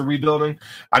roster rebuilding.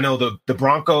 I know the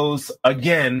Broncos,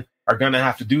 again, are going to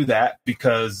have to do that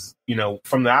because,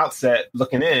 from the outset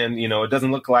looking in, it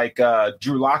doesn't look like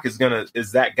Drew Lock is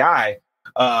that guy.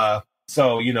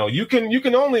 So, you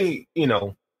can only,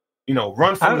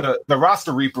 run from the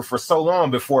roster reaper for so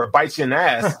long before it bites you in the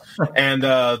ass. And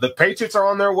the Patriots are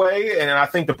on their way. And I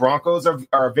think the Broncos are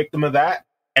a victim of that.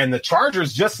 And the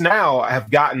Chargers just now have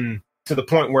gotten to the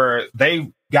point where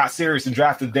they got serious and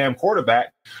drafted a damn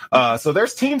quarterback. So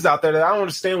there's teams out there that I don't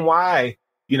understand why.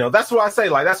 That's what I say.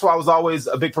 Like, that's why I was always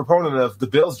a big proponent of the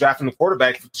Bills drafting the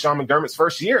quarterback for Sean McDermott's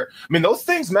first year. I mean, those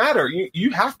things matter.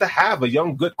 You have to have a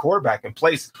young, good quarterback in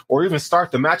place or even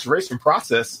start the maturation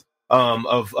process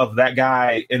of that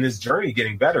guy in his journey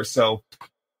getting better. So,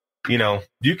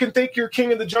 you can think you're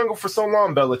king of the jungle for so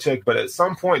long, Belichick, but at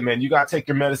some point, man, you got to take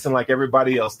your medicine like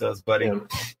everybody else does, buddy. Yeah.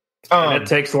 And it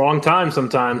takes a long time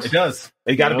sometimes. It does.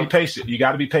 You got to be patient. You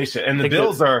got to be patient. And the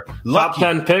Bills are lucky.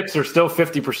 Top 10 picks are still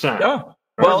 50%. Yeah.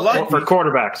 Well, for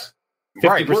quarterbacks,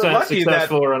 50%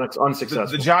 successful or unsuccessful.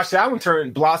 The Josh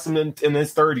Allen blossomed in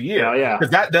his third year. Yeah.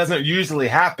 Because that doesn't usually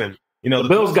happen. The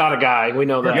Bills got a guy. We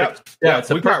know that. Yep.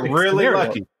 Yeah, we got really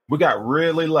lucky. We got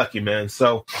really lucky, man.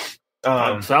 So,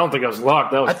 I don't think it was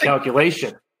luck. That was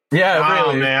calculation. Yeah,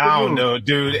 really. Man, I don't know,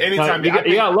 dude. Anytime you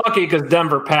got lucky because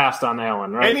Denver passed on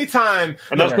Allen, right? Anytime,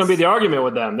 and that's going to be the argument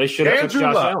with them. They should have took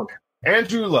Josh Allen.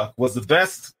 Andrew Luck was the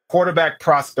best quarterback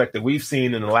prospect that we've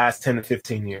seen in the last 10 to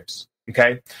 15 years.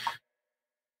 Okay.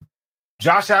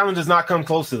 Josh Allen does not come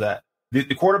close to that. The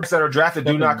quarterbacks that are drafted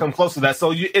do not come close to that.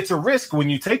 So it's a risk when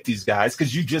you take these guys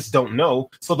because you just don't know.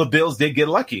 So the Bills did get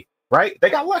lucky, right? They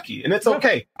got lucky, and it's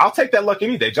okay. I'll take that luck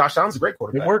any day. Josh Allen's a great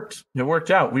quarterback. It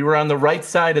worked out. We were on the right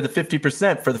side of the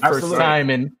 50% for the first time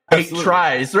in 8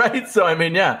 tries, right? So, I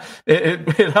mean,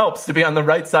 it helps to be on the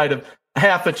right side of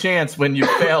half a chance when you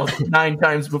failed 9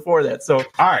 times before that. So, all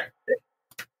right,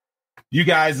 you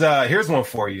guys, here's one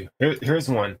for you. Here's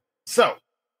one. So,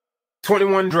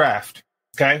 21 draft.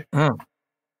 Okay.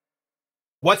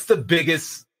 What's the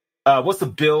Bills'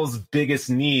 biggest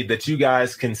need that you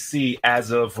guys can see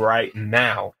as of right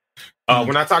now?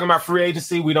 We're not talking about free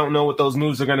agency. We don't know what those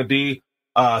moves are going to be.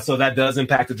 So that does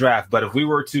impact the draft. But if we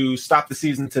were to stop the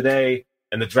season today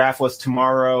and the draft was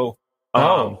tomorrow,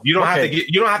 you don't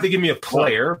have to give me a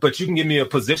player, but you can give me a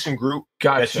position group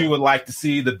that you would like to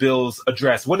see the Bills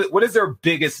address. What is their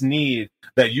biggest need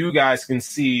that you guys can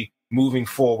see moving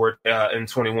forward in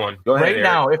 21? Go ahead. Right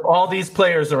now, if all these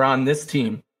players are on this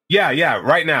team. Yeah.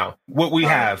 Right now, what we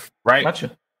have, right?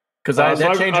 Gotcha. Because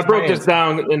I broke this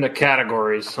down into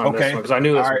categories on this one because I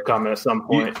knew this would come at some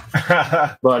point.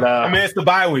 But I mean, it's the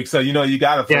bye week, so you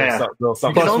got to throw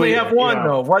something. You can only have one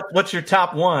though. What's your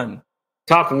top one?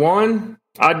 Top one,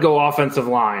 I'd go offensive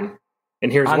line,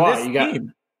 and here's why.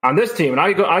 On this team, and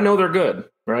I know they're good,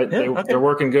 right? Yeah, they're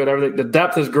working good. Everything. The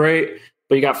depth is great,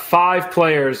 but you got 5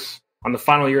 players on the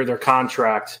final year of their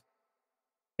contract.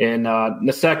 And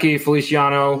Nasecki,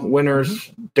 Feliciano,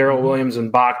 Winters, Darrell Williams,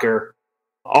 and Bacher,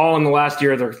 all in the last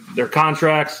year of their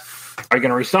contracts. Are you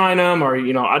going to re-sign them? Or,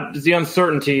 the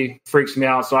uncertainty freaks me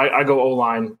out. So I go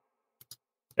O-line.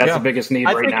 That's the biggest need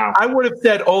right now. I would have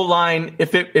said O-line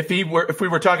if we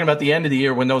were talking about the end of the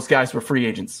year when those guys were free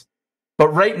agents. But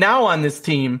right now on this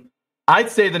team, I'd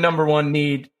say the number one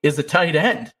need is a tight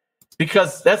end.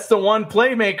 because that's the one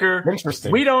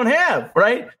playmaker we don't have,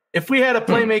 right? If we had a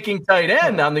playmaking tight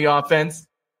end on the offense,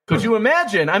 could you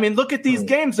imagine? I mean, look at these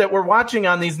games that we're watching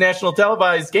on these national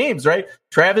televised games, right?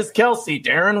 Travis Kelce,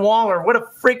 Darren Waller, what a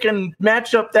freaking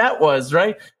matchup that was,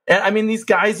 right? And I mean, these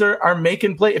guys are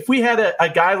making play. If we had a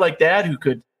guy like that who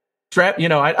could trap,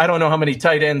 I don't know how many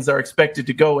tight ends are expected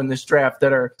to go in this draft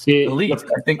that are elite.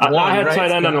 I think I had tight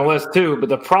end on the list too, but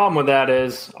the problem with that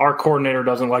is our coordinator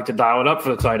doesn't like to dial it up for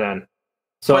the tight end.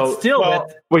 So but still,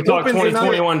 we talk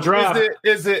 2021 draft.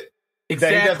 Is it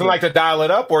that he doesn't like to dial it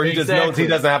up, or he just knows he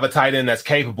doesn't have a tight end that's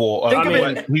capable of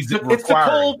what he's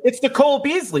requiring? It's the Cole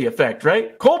Beasley effect,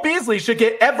 right? Cole Beasley should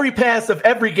get every pass of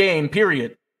every game,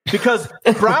 period. Because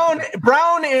Brown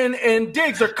and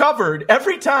Diggs are covered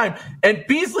every time, and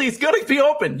Beasley's going to be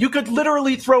open. You could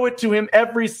literally throw it to him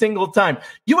every single time.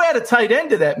 You add a tight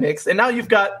end to that mix, and now you've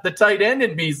got the tight end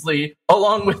and Beasley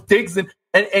along with Diggs,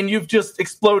 and you've just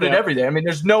exploded everything. I mean,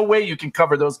 there's no way you can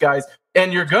cover those guys,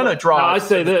 and you're going to draw. I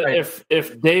say that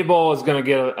if Daboll is going to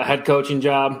get a head coaching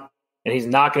job, and he's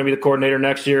not going to be the coordinator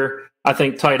next year, I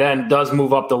think tight end does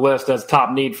move up the list as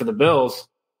top need for the Bills.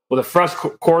 With a fresh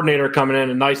coordinator coming in,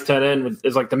 a nice tight end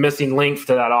is like the missing link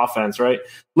to that offense, right?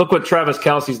 Look what Travis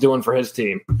Kelce's doing for his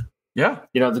team. Yeah,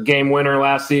 the game winner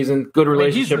last season, good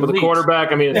relationship with the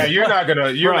quarterback. I mean, you're not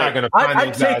gonna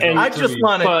find these guys. I just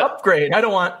want an upgrade. I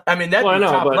don't want. I mean, that's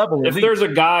top level. If there's a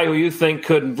guy who you think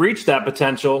could reach that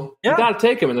potential, you got to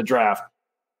take him in the draft.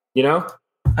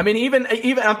 I mean, even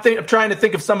I'm trying to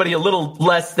think of somebody a little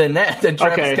less than that than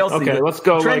Travis Kelce. Okay, let's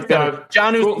go.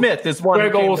 Jonnu Smith is one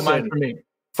who came to mind for me.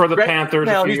 For the Panthers,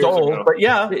 well, he's old, ago. But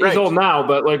he's old now.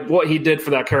 But like what he did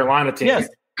for that Carolina team, yes,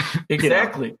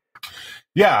 exactly.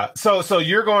 Yeah, so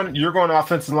you're going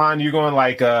offensive line. You're going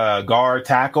like guard,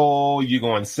 tackle. You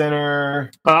going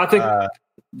center. I think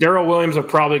Darrell Williams will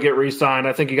probably get re-signed.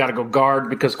 I think you got to go guard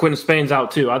because Quinn Spain's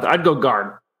out too. I'd go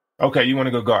guard. Okay, you want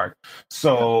to go guard.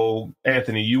 So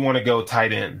Anthony, you want to go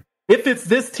tight end. If it's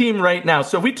this team right now,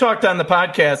 so we talked on the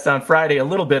podcast on Friday a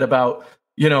little bit about.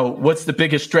 What's the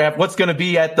biggest draft? What's going to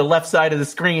be at the left side of the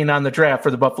screen on the draft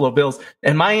for the Buffalo Bills?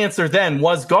 And my answer then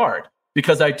was guard,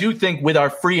 because I do think with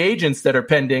our free agents that are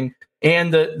pending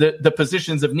and the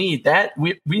positions of need, that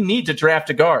we need to draft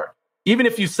a guard. Even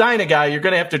if you sign a guy, you're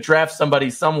going to have to draft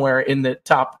somebody somewhere in the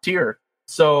top tier.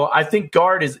 So I think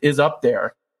guard is up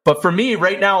there. But for me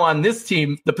right now on this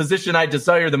team, the position I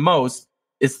desire the most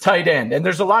is tight end. And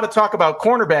there's a lot of talk about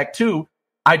cornerback too.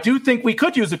 I do think we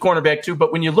could use a cornerback too,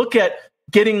 but when you look at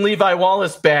getting Levi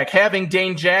Wallace back, having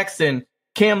Dane Jackson,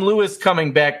 Cam Lewis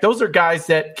coming back, those are guys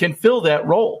that can fill that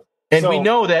role. And we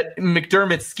know that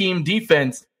McDermott's scheme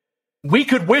defense, we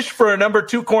could wish for a number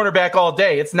 2 cornerback all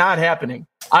day. It's not happening.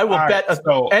 I will bet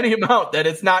any amount that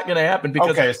it's not going to happen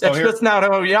because that's just not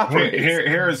how he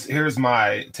operates. Here's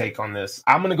my take on this.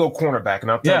 I'm going to go cornerback,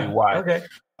 and I'll tell you why.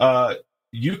 Okay.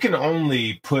 You can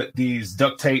only put these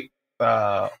duct tape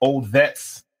old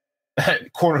vets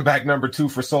at cornerback number 2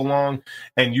 for so long,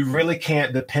 and you really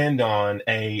can't depend on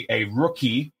a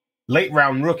rookie, late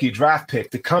round rookie draft pick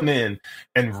to come in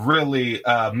and really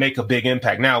make a big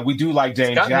impact. Now, we do like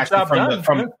James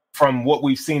Jackson from what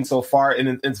we've seen so far,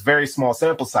 and it's very small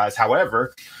sample size.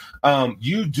 However,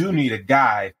 you do need a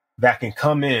guy that can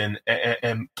come in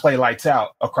and play lights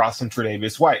out across from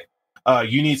Tre'Davious White.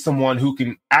 You need someone who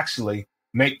can actually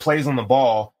make plays on the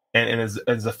ball and is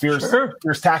a fierce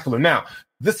tackler. Now,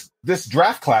 this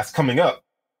draft class coming up,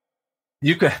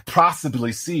 you could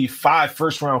possibly see 5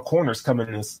 first-round corners coming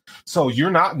in this. So you're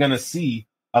not going to see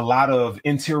a lot of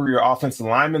interior offensive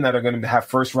linemen that are going to have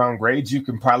first-round grades. You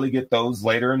can probably get those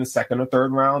later in the second or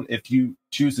third round if you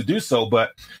choose to do so.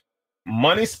 But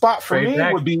money spot for me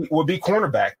would be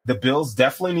cornerback. The Bills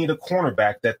definitely need a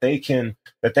cornerback that they can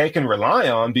rely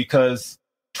on because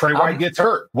Trey White gets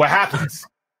hurt. What happens?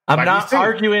 I'm not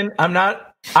arguing.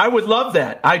 I would love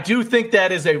that. I do think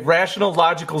that is a rational,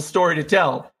 logical story to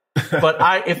tell.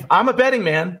 But if I'm a betting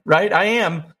man, right? I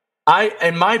am.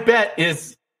 And my bet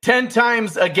is 10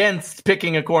 times against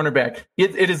picking a cornerback.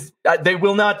 It is. They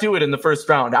will not do it in the first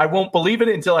round. I won't believe it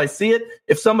until I see it.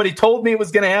 If somebody told me it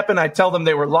was going to happen, I tell them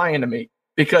they were lying to me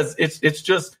because it's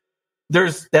just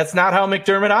that's not how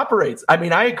McDermott operates. I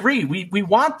mean, I agree. We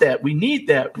want that. We need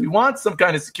that. We want some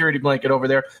kind of security blanket over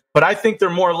there. But I think they're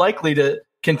more likely to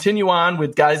continue on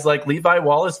with guys like Levi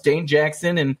Wallace, Dane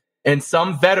Jackson, and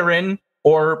some veteran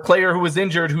or player who was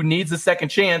injured who needs a second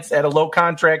chance at a low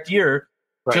contract year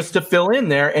just to fill in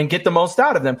there and get the most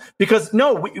out of them. Because,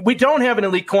 no, we don't have an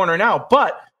elite corner now.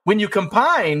 But when you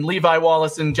combine Levi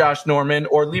Wallace and Josh Norman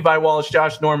or Levi Wallace,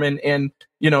 Josh Norman, and,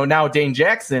 now Dane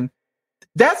Jackson,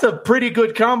 That's a pretty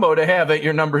good combo to have at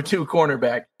your number 2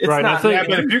 cornerback. It's right, not. Yeah,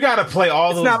 but if you got to play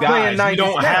all those guys, you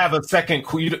don't have a second.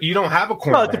 You don't have a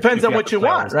cornerback. Well, it depends on what you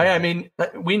want, right? I mean,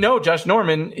 we know Josh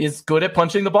Norman is good at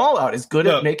punching the ball out. Is good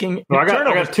at making turnovers.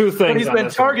 I got 2 things. But he's been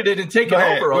targeted and taken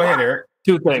over. Go ahead, Eric.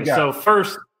 2 things. So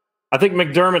first, I think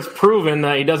McDermott's proven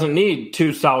that he doesn't need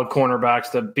 2 solid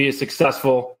cornerbacks to be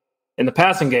successful in the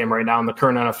passing game right now in the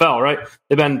current NFL. Right?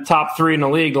 They've been top 3 in the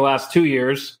league the last 2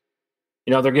 years.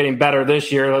 They're getting better this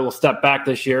year. They will step back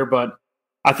this year, but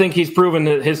I think he's proven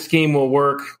that his scheme will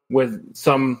work with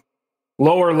some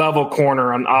lower level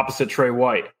corner on opposite Trey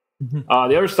White. The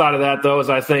other side of that, though, is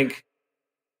I think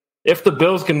if the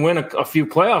Bills can win a few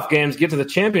playoff games, get to the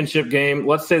championship game,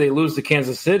 let's say they lose to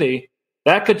Kansas City,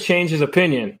 that could change his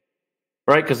opinion,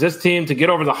 right? Because this team, to get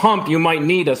over the hump, you might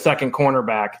need a second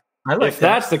cornerback. If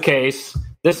that's the case,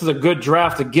 this is a good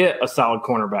draft to get a solid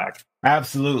cornerback.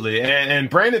 Absolutely. And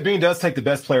Brandon Beane does take the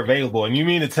best player available. And you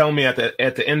mean to tell me at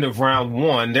the end of round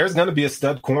 1, there's going to be a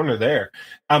stud corner there.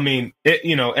 I mean,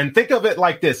 and think of it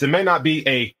like this. It may not be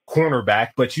a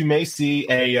cornerback, but you may see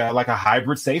a like a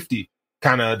hybrid safety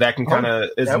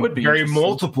that would be very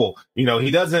multiple. He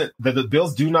doesn't, the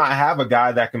Bills do not have a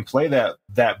guy that can play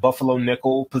that Buffalo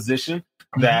nickel position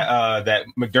that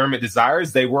McDermott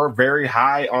desires. They were very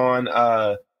high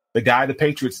on the guy the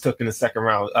Patriots took in the second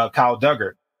round, Kyle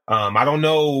Duggar. I don't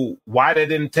know why they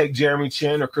didn't take Jeremy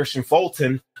Chin or Christian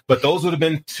Fulton, but those would have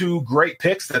been 2 great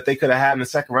picks that they could have had in the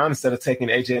second round instead of taking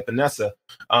AJ Epinesa.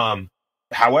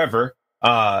 However,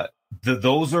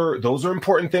 those are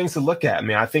important things to look at. I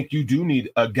mean, I think you do need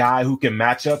a guy who can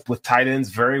match up with tight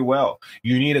ends very well.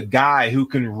 You need a guy who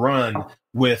can run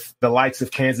with the likes of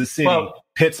Kansas City,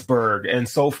 Pittsburgh, and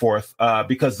so forth,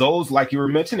 because those, like you were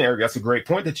mentioning, Eric, that's a great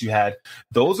point that you had.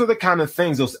 Those are the kind of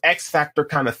things, those X factor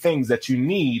kind of things that you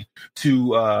need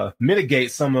to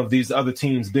mitigate some of these other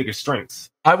teams' biggest strengths.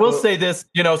 I will say this,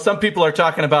 some people are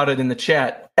talking about it in the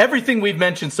chat. Everything we've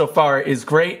mentioned so far is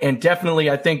great and definitely,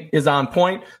 I think, is on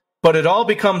point. But it all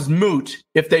becomes moot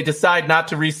if they decide not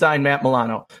to re-sign Matt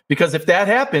Milano. Because if that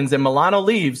happens and Milano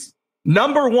leaves,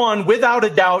 number 1, without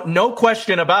a doubt, no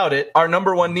question about it, our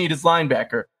number 1 need is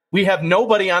linebacker. We have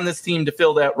nobody on this team to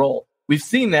fill that role. We've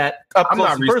seen that up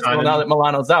close and personal now that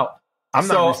Milano's out. I'm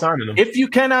not re-signing him. If you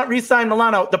cannot re-sign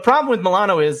Milano, the problem with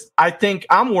Milano is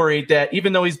I'm worried that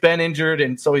even though he's been injured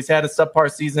and so he's had a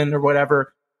subpar season or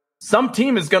whatever, some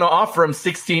team is going to offer him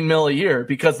 $16 million a year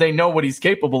because they know what he's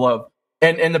capable of.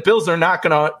 And the Bills are not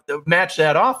going to match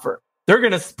that offer. They're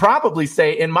going to probably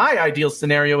say, in my ideal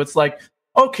scenario, it's like,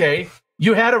 okay,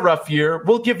 you had a rough year.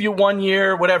 We'll give you 1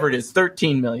 year, whatever it is,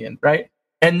 $13 million, right?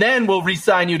 And then we'll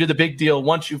re-sign you to the big deal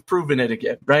once you've proven it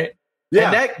again, right?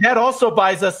 Yeah. And that also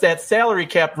buys us that salary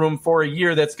cap room for a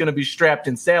year that's going to be strapped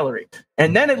in salary.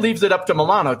 And then it leaves it up to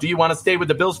Milano. Do you want to stay with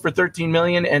the Bills for $13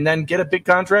 million and then get a big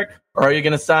contract? Or are you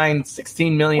going to sign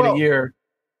 $16 million a year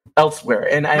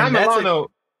elsewhere? And that's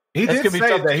Milano. He did say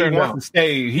that he wants to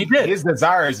stay. He did. His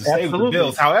desire is to stay with the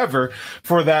Bills. However,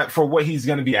 for what he's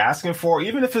going to be asking for,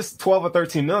 even if it's 12 or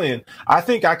 13 million, I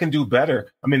think I can do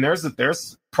better. I mean,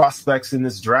 there's prospects in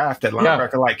this draft at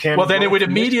linebacker like Cam. Well, then it would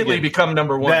immediately become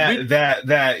number 1.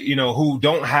 That who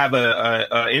don't have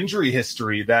a injury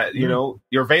history. That your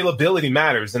availability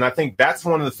matters, and I think that's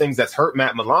one of the things that's hurt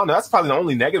Matt Milano. That's probably the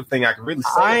only negative thing I can really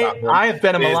say about him. I have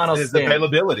been a Milano his fan.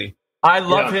 Availability. I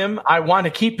love him. I want to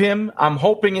keep him. I'm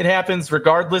hoping it happens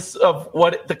regardless of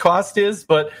what the cost is.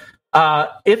 But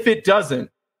if it doesn't,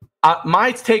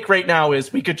 my take right now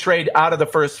is we could trade out of the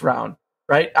first round,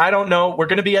 right? I don't know. We're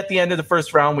going to be at the end of the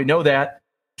first round. We know that.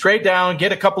 Trade down,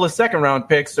 get a couple of second round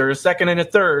picks or a second and a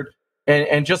third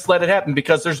and just let it happen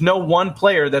because there's no one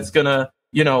player that's going to,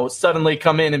 suddenly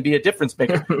come in and be a difference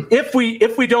maker. If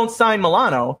we don't sign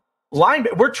Milano,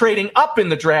 we're trading up in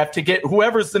the draft to get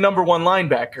whoever's the number 1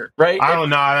 linebacker, right? I don't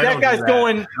know. That guy's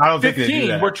going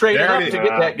 15. We're trading up to get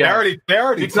that guy. They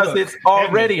already because it's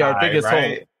already our biggest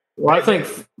hole. Well, I think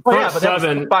front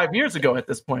 7 that was 5 years ago at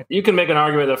this point. You can make an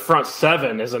argument that front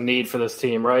 7 is a need for this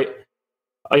team, right?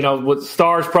 With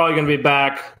Starr's probably going to be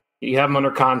back. You have him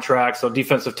under contract, so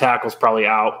defensive tackle's probably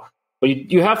out. But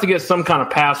you have to get some kind of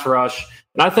pass rush.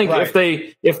 And I think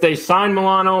if they sign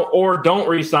Milano or don't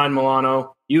re-sign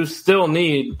Milano, you still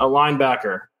need a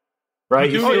linebacker,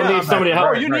 right? You still need somebody to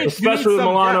help, especially with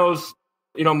Milano's,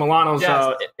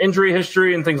 injury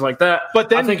history and things like that. But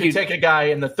then I think you take a guy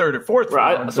in the 3rd or 4th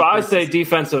round. So I say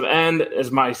defensive end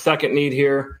is my second need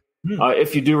here.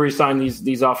 If you do re-sign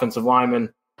these offensive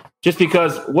linemen, just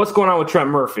because what's going on with Trent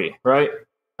Murphy, right?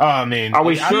 I mean, are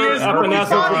we sure Epinesa's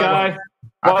the guy?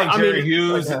 Well, I think Jerry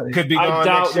Hughes could be gone I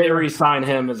doubt next year. they re-sign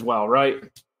him as well, right?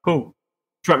 Who?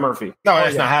 Trent Murphy. No,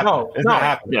 that's not happening. It's not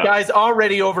happening. The guy's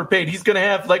already overpaid. He's going to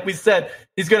have, like we said,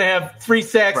 he's going to have 3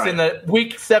 sacks in the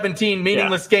Week 17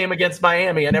 meaningless game against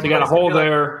Miami. And you got a hole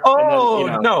there.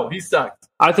 No, he sucked.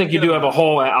 I think you do have a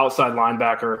hole at outside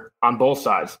linebacker on both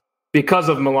sides because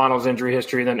of Milano's injury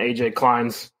history, then A.J.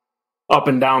 Klein's up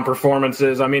and down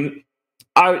performances. I mean,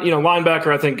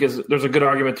 linebacker, I think there's a good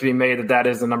argument to be made that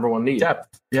is the number one need.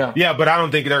 Depth. Yeah, but I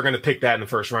don't think they're going to pick that in the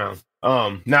first round.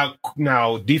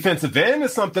 Now defensive end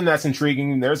is something that's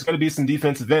intriguing. There's going to be some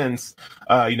defensive ends.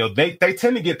 They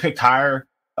tend to get picked higher,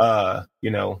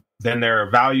 than their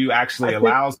value actually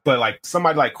allows. But like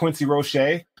somebody like Quincy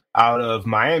Roche out of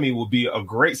Miami will be a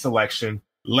great selection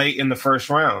late in the first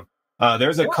round.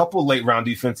 There's a couple late round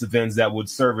defensive ends that would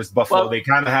service Buffalo. They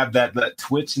kind of have that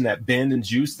twitch and that bend and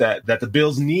juice that the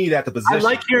Bills need at the position. I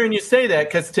like hearing you say that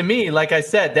because to me, like I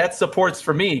said, that supports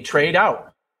for me. Trade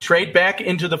out, trade back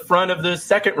into the front of the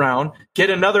second round, get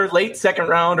another late second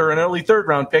round or an early third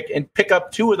round pick and pick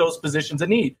up 2 of those positions of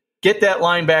need. Get that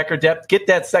linebacker depth, get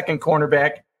that second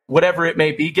cornerback, whatever it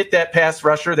may be, get that pass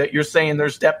rusher that you're saying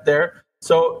there's depth there.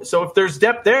 So if there's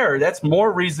depth there, that's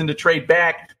more reason to trade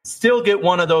back. Still get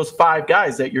one of those 5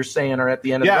 guys that you're saying are at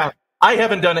the end of the round. I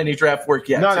haven't done any draft work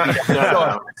yet. No.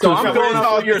 So I'm going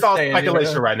off what you're saying.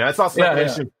 Speculation right now. It's all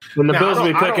speculation. And the Bills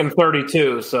will be picking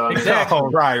 32. So exactly.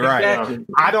 Right. Exactly.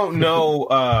 I don't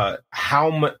know how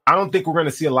much. I don't think we're going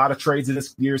to see a lot of trades in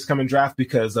this year's coming draft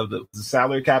because of the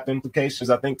salary cap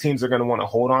implications. I think teams are going to want to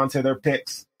hold on to their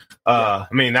picks. I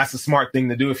mean, that's a smart thing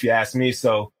to do if you ask me.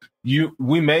 So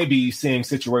we may be seeing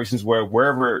situations where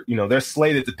wherever they're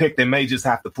slated to pick, they may just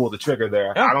have to pull the trigger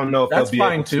there. I don't know if they'll be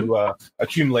able to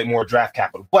accumulate more draft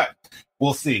capital, but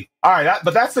we'll see. All right,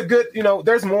 but that's a good.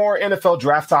 There's more NFL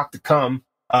draft talk to come.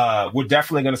 We're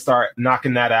definitely going to start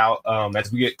knocking that out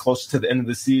as we get closer to the end of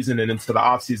the season and into the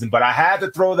offseason. But I had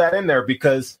to throw that in there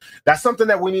because that's something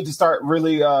that we need to start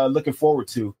really looking forward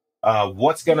to.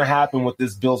 What's going to happen with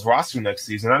this Bills roster next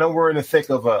season? I know we're in the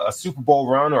thick of a Super Bowl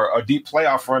run or a deep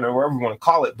playoff run or whatever you want to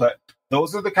call it, but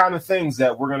those are the kind of things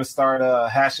that we're going to start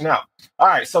hashing out. All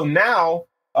right, so now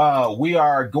we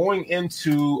are going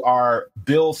into our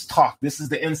Bills talk. This is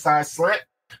the Inside Slant.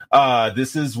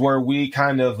 This is where we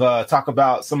kind of talk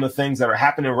about some of the things that are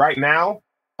happening right now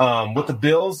with the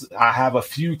Bills. I have a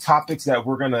few topics that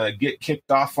we're going to get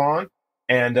kicked off on,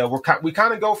 and we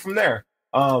kind of go from there.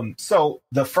 So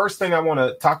the first thing I want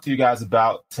to talk to you guys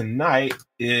about tonight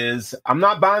is I'm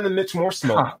not buying the Mitch Morse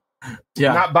smoke. Yeah.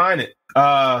 I'm not buying it.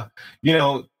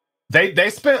 They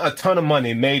spent a ton of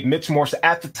money, made Mitch Morse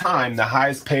at the time the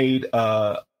highest paid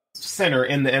center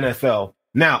in the NFL.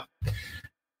 Now,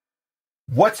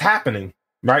 what's happening,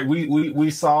 right?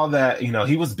 We saw that,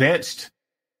 he was benched.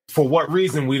 For what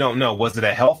reason, we don't know. Was it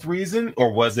a health reason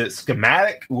or was it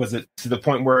schematic? Was it to the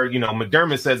point where,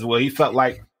 McDermott says, well, he felt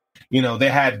like, they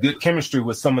had good chemistry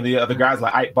with some of the other guys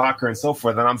like Ike Bacher and so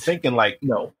forth. And I'm thinking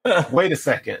no, wait a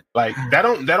second. Like that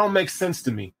don't make sense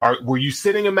to me. Were you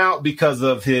sitting him out because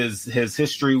of his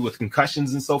history with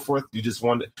concussions and so forth? You just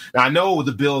wanted. Now I know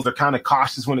the Bills are kind of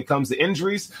cautious when it comes to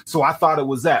injuries. So I thought it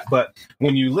was that. But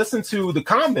when you listen to the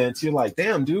comments, you're like,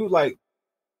 damn, dude, like,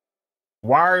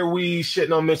 why are we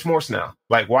shitting on Mitch Morse now?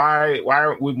 Like, why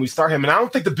would we start him? And I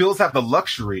don't think the Bills have the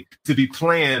luxury to be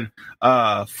playing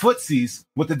footsies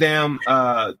with the damn,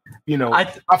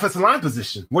 offensive line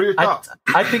position. What are your thoughts?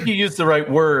 I think you used the right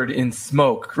word in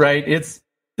smoke, right? This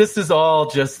is all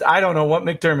just, I don't know what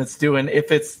McDermott's doing.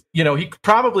 If it's, he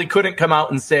probably couldn't come out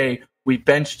and say, we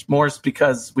benched Morse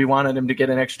because we wanted him to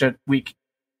get an extra week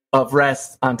of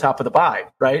rest on top of the bye,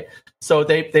 right? So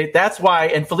they that's why,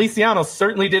 and Feliciano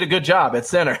certainly did a good job at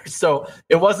center. So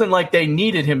it wasn't like they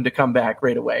needed him to come back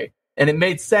right away. And it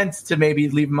made sense to maybe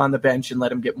leave him on the bench and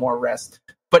let him get more rest.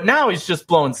 But now he's just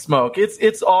blowing smoke.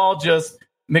 It's all just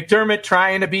McDermott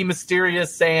trying to be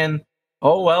mysterious, saying,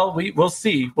 oh, well, we'll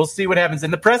see. We'll see what happens.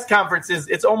 In the press conferences,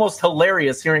 it's almost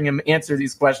hilarious hearing him answer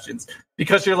these questions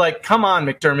because you're like, come on,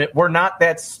 McDermott, we're not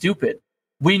that stupid.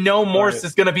 We know Morse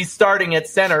is going to be starting at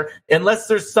center unless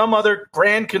there's some other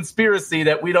grand conspiracy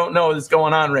that we don't know is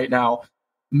going on right now.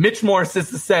 Mitch Morse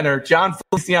is the center. John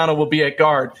Feliciano will be at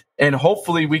guard. And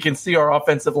hopefully we can see our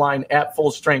offensive line at full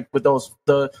strength with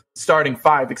the starting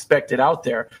 5 expected out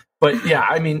there. But, yeah,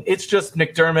 I mean, it's just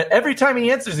McDermott. Every time he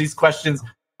answers these questions,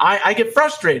 I get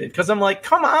frustrated because I'm like,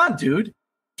 come on, dude.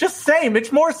 Just say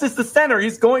Mitch Morse is the center.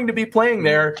 He's going to be playing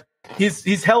there.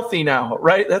 He's healthy now,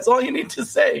 right? That's all you need to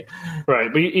say.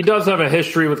 Right, but he does have a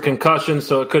history with concussions,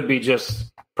 so it could be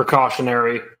just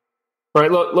precautionary.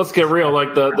 Right, look, let's get real.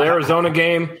 Like the Arizona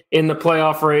game in the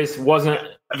playoff race wasn't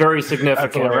very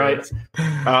significant,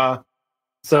 right?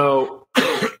 So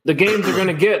the games they're going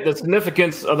to get, the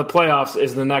significance of the playoffs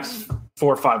is the next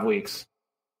 4 or 5 weeks.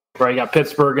 Right, you got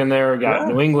Pittsburgh in there, you got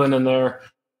New England in there.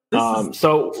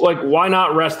 So, why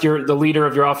not rest the leader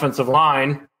of your offensive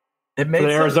line for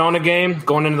the Arizona game,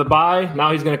 going into the bye?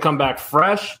 Now he's going to come back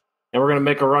fresh, and we're going to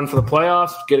make a run for the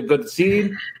playoffs, get a good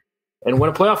seed, and win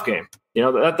a playoff game.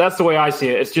 That's the way I see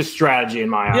it. It's just strategy in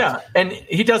my eyes. Yeah, and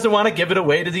he doesn't want to give it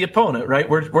away to the opponent, right?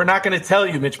 We're not going to tell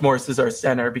you Mitch Morse is our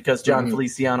center because John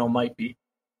Feliciano might be.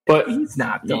 But he's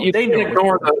not, though. You can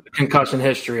ignore the concussion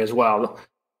history as well.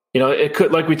 It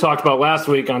could, like we talked about last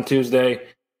week on Tuesday,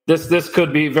 this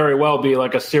could very well be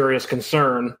like a serious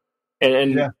concern.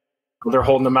 And they're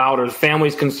holding him out, or his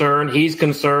family's concerned. He's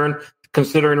concerned,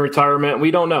 considering retirement.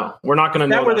 We don't know. We're not going to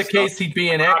know. If that were the case, he'd be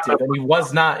inactive, and he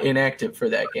was not inactive for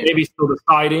that game. Maybe still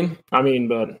deciding.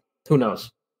 But who knows?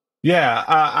 Yeah,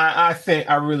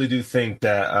 I really do think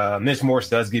that Mitch Morse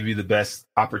does give you the best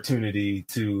opportunity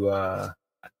to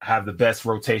have the best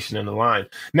rotation in the line.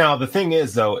 Now, the thing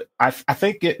is, though, I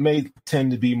think it may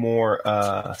tend to be more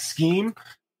scheme,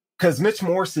 because Mitch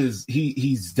Morse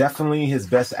he's definitely, his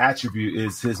best attribute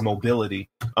is his mobility,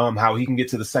 how he can get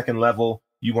to the second level.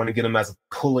 You want to get him as a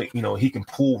pulling, he can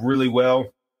pull really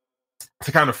well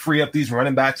to kind of free up these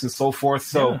running backs and so forth.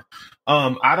 So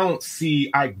I don't see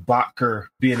Ike Bacher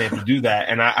being able to do that.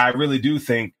 And I really do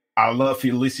think, I love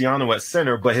Feliciano at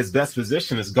center, but his best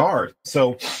position is guard.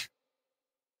 So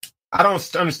I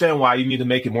don't understand why you need to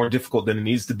make it more difficult than it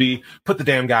needs to be. Put the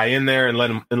damn guy in there and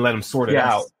let him sort it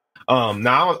out.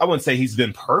 Now, I wouldn't say he's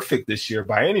been perfect this year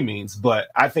by any means, but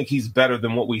I think he's better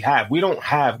than what we have. We don't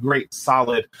have great,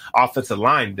 solid offensive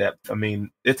line depth. I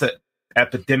mean, it's an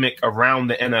epidemic around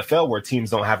the NFL where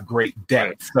teams don't have great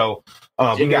depth. So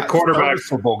we got quarterback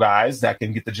football guys that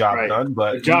can get the job done.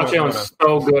 But Josh Allen's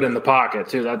so good in the pocket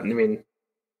too.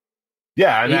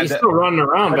 Yeah, and he's still running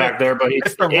around back there, but he's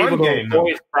able to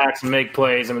voice backs and make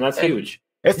plays. I mean, that's huge.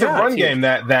 It's the run game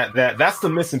that's the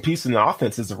missing piece in the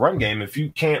offense, is the run game. If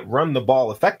you can't run the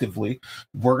ball effectively,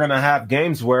 we're gonna have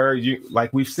games where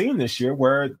like we've seen this year,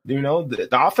 where the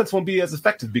offense won't be as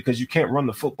effective because you can't run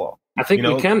the football. I think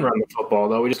we can run the football,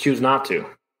 though. We just choose not to.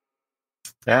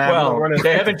 Well,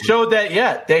 they haven't showed that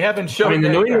yet. They haven't shown. I mean, the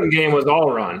New England game was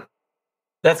all run.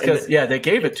 That's because they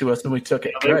gave it to us and we took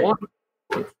it. They won.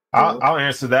 I'll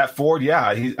answer that. Ford,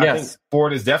 I think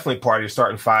Ford is definitely part of your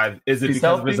starting five. Is it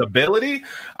because of his ability?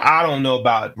 I don't know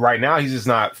about right now. He's just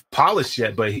not polished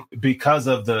yet, but because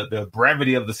of the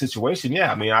brevity of the situation,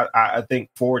 I mean, I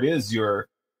think Ford is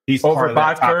he's over part of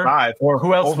that top five. Or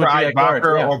who else over Ike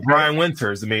Bacher or Brian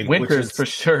Winters. I mean, Winters for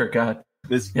sure. God,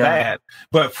 it's bad.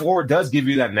 But Ford does give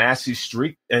you that nasty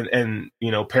streak, and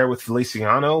pair with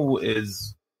Feliciano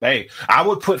is, hey, I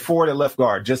would put Ford at left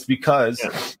guard just because.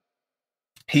 Yeah.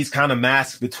 He's kind of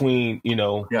masked between,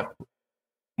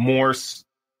 Morse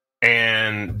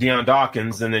and Deion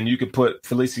Dawkins, and then you could put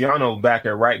Feliciano back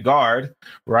at right guard,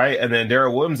 right? And then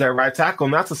Darrell Williams at right tackle,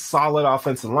 and that's a solid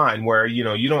offensive line where, you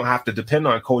don't have to depend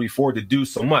on Cody Ford to do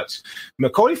so much.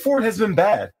 But Cody Ford has been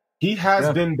bad. He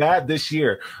has been bad this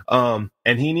year, and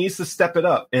he needs to step it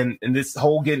up. And this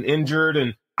whole getting injured,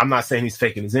 and I'm not saying he's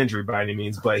faking his injury by any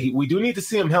means, but we do need to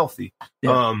see him healthy.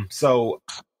 Yeah.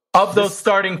 Of those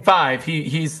starting five,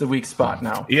 he's the weak spot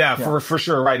now. Yeah, for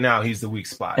sure. Right now, he's the weak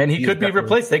spot, and he could be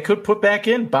replaced. They could put back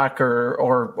in Bacher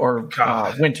or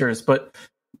Winters, but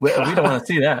we don't want to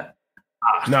see that.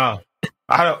 No,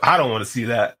 I don't want to see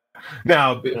that.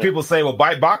 Now, people say, "Well,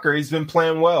 by Bacher, he's been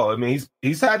playing well." I mean,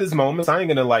 he's had his moments. I ain't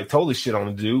gonna totally shit on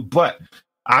the dude, but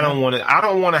I don't want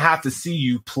to have to see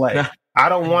you play. I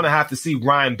don't want to have to see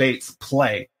Ryan Bates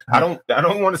play. I don't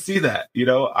want to see that.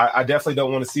 I definitely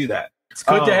don't want to see that. It's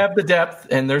good to have the depth,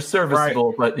 and they're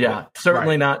serviceable, but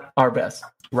certainly not our best.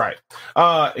 Right.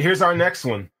 Here's our next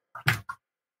one.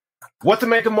 What to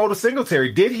make of Motar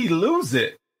Singletary? Did he lose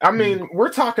it? I mean,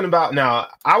 we're talking about now.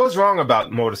 I was wrong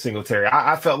about Motar Singletary.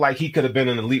 I felt like he could have been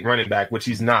an elite running back, which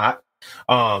he's not.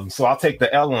 So I'll take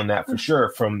the L on that for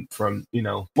sure. From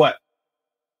but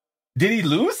did he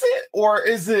lose it, or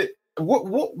is it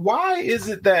what? Why is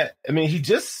it that? I mean,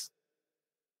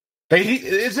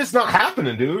 it's just not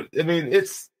happening, dude. I mean,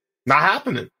 it's not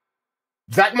happening.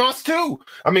 Zach Moss too.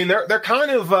 I mean, they're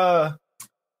kind of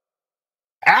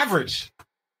average.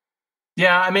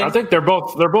 Yeah, I mean, I think they're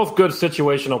both good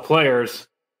situational players.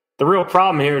 The real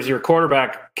problem here is your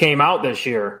quarterback came out this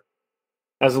year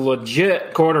as a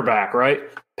legit quarterback, right?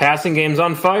 Passing game's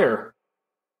on fire.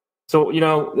 So,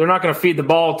 they're not going to feed the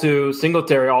ball to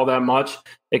Singletary all that much,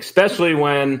 especially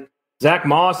when Zach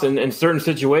Moss in certain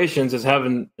situations is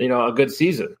having, a good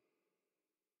season.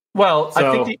 Well,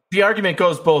 so, I think the argument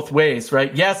goes both ways,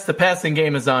 right? Yes, the passing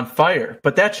game is on fire,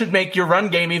 but that should make your run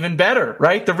game even better,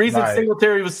 right? The reason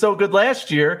Singletary was so good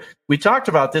last year, we talked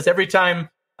about this, every time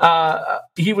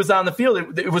he was on the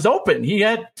field, it was open. He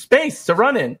had space to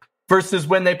run in. Versus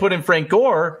when they put in Frank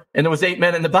Gore and there was 8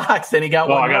 men in the box and he got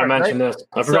one. I got to mention this.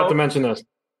 I forgot to mention this.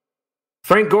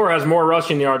 Frank Gore has more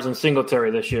rushing yards than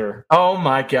Singletary this year. Oh,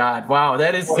 my God. Wow,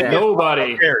 that is sad.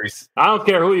 Nobody. I don't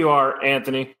care who you are,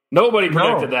 Anthony. Nobody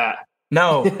predicted that.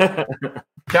 No.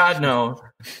 God, no.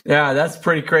 Yeah, that's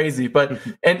pretty crazy. But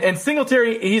and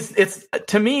Singletary, he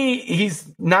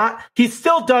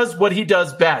still does what he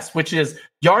does best, which is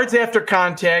yards after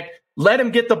contact, let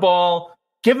him get the ball,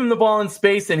 give him the ball in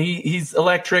space, and he's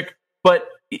electric. But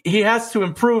he has to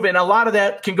improve, and a lot of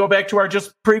that can go back to our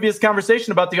just previous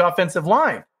conversation about the offensive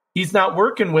line. He's not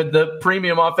working with the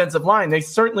premium offensive line. They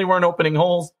certainly weren't opening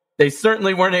holes. They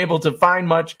certainly weren't able to find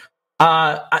much.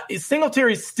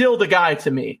 Singletary's still the guy to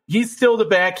me. He's still the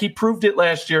back. He proved it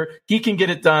last year. He can get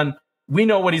it done. We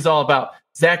know what he's all about.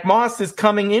 Zach Moss is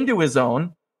coming into his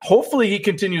own. Hopefully he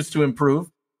continues to improve.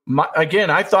 Again,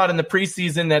 I thought in the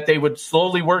preseason that they would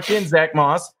slowly work in Zach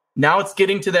Moss. Now it's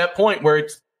getting to that point where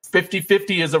it's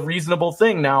 50-50 is a reasonable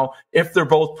thing now if they're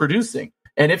both producing.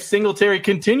 And if Singletary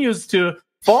continues to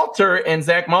falter and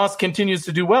Zach Moss continues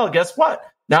to do well, guess what?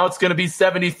 Now it's going to be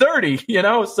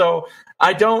 70-30, So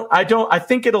I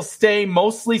think it'll stay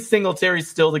mostly Singletary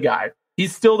still the guy.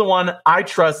 He's still the one I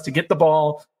trust to get the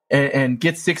ball and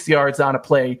get 6 yards on a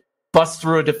play, bust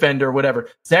through a defender, whatever.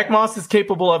 Zach Moss is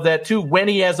capable of that too when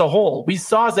he has a hole. We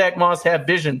saw Zach Moss have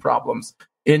vision problems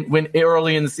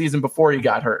early in the season before he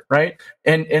got hurt, right?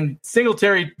 And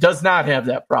Singletary does not have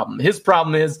that problem. His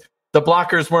problem is the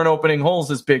blockers weren't opening holes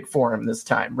as big for him this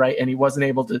time, right? And he wasn't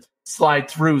able to slide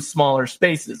through smaller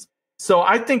spaces. So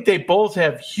I think they both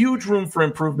have huge room for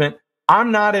improvement.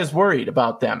 I'm not as worried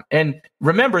about them. And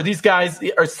remember, these guys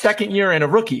are second year and a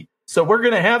rookie. So we're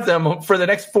going to have them for the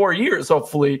next 4 years,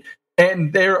 hopefully.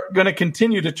 And they're going to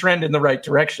continue to trend in the right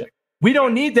direction. We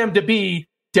don't need them to be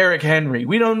Derrick Henry.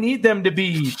 We don't need them to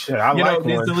be, these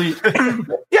elite.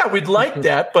 Yeah, we'd like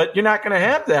that, but you're not going to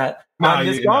have that on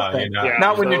this offense.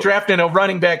 Not when you're drafting a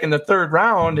running back in the third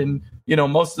round, and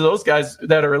most of those guys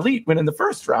that are elite win in the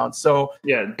first round. So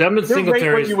Devin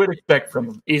Singletary, what you would expect from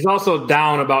him. He's also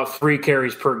down about 3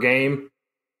 carries per game.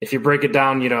 If you break it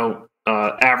down,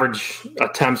 average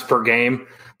attempts per game.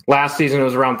 Last season it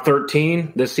was around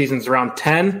 13. This season's around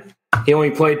 10. He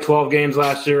only played 12 games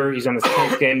last year. He's on his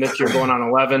 10th game this year, going on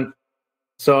 11.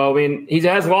 So, he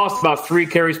has lost about 3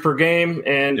 carries per game,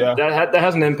 and that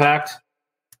has an impact.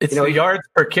 It's the yards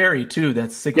per carry, too.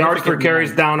 That's significant. Yards per carry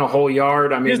is down a whole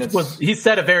yard. He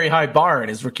set a very high bar in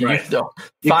his rookie year, though.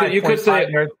 You could say,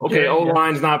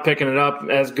 O-line's not picking it up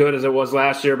as good as it was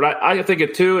last year. But I think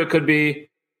it could be,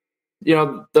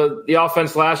 the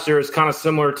offense last year is kind of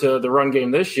similar to the run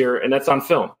game this year, and that's on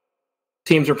film.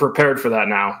 Teams are prepared for that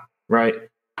now. Right.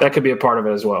 That could be a part of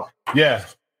it as well. Yeah.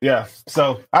 Yeah.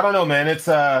 So I don't know, man. It's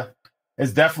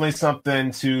definitely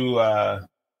something to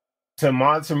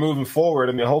monitor moving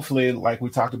forward. Hopefully, like we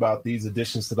talked about, these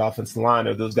additions to the offensive line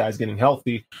or those guys getting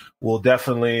healthy will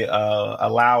definitely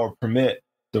allow or permit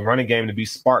the running game to be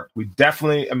sparked. We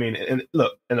definitely,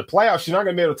 look, in the playoffs, you're not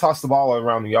going to be able to toss the ball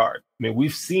around the yard.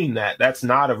 We've seen that. That's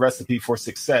not a recipe for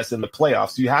success in the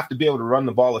playoffs. You have to be able to run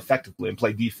the ball effectively and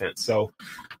play defense. So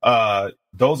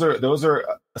those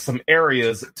are some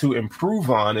areas to improve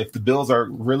on. If the Bills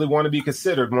really want to be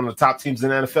considered one of the top teams in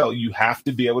the NFL, you have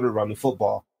to be able to run the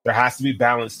football. There has to be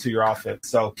balance to your offense.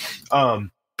 So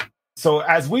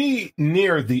as we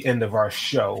near the end of our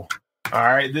show, all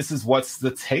right, this is What's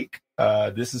the Take?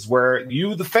 This is where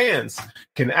you, the fans,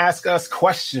 can ask us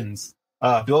questions,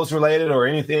 Bills related or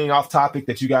anything off topic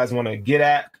that you guys want to get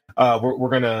at. We're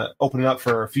going to open it up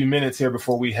for a few minutes here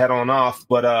before we head on off,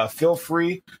 but feel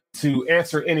free to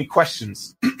answer any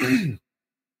questions.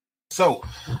 So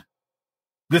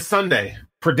this Sunday,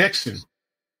 prediction.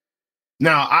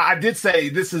 Now, I did say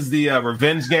this is the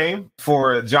revenge game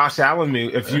for Josh Allen.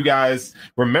 If you guys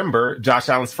remember, Josh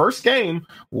Allen's first game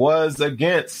was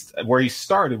against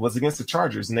the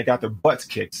Chargers, and they got their butts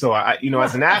kicked. So,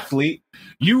 as an athlete,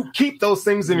 you keep those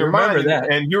things in your mind,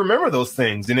 and you remember those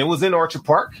things. And it was in Orchard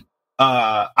Park.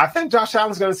 I think Josh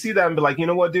Allen's going to see that and be like, you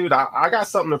know what, dude, I got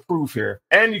something to prove here.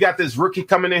 And you got this rookie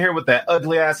coming in here with that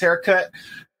ugly-ass haircut.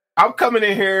 I'm coming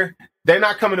in here. They're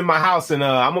not coming to my house, and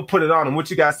I'm going to put it on them.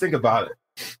 What you guys think about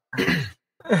it?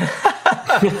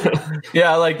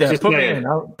 Yeah, I like that.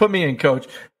 Put me in, coach.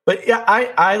 But yeah,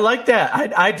 I like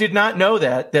that. I did not know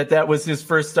that was his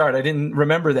first start. I didn't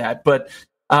remember that. But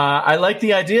I like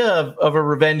the idea of a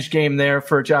revenge game there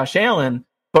for Josh Allen.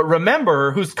 But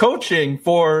remember who's coaching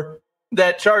for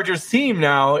that Chargers team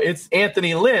now. It's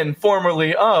Anthony Lynn,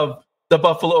 formerly of the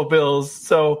Buffalo Bills.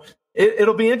 So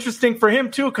it'll be interesting for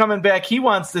him, too, coming back. He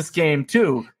wants this game,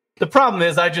 too. The problem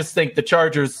is I just think the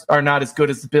Chargers are not as good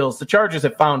as the Bills. The Chargers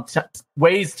have found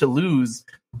ways to lose.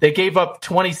 They gave up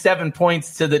 27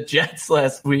 points to the Jets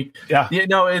last week. Yeah.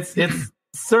 It's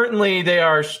certainly they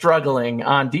are struggling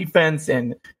on defense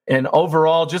and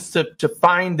overall just to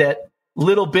find that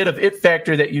little bit of it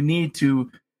factor that you need to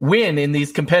win in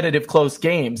these competitive close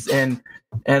games. And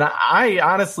I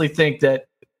honestly think that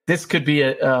this could be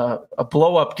a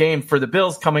blow up game for the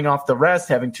Bills coming off the rest,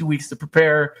 having 2 weeks to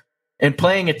prepare and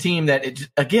playing a team that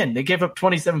again, they gave up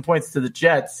 27 points to the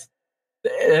Jets.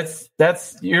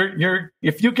 You're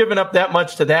if you've given up that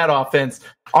much to that offense,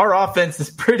 our offense is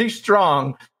pretty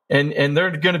strong and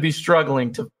they're going to be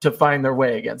struggling to find their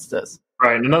way against us.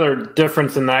 Right. And another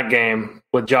difference in that game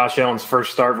with Josh Allen's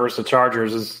first start versus the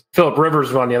Chargers is Phillip Rivers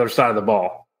was on the other side of the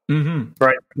ball. Mm-hmm.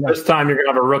 Right. This time you're going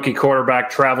to have a rookie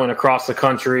quarterback traveling across the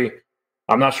country.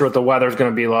 I'm not sure what the weather's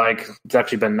going to be like. It's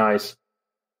actually been nice.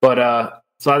 But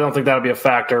so I don't think that'll be a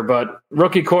factor. But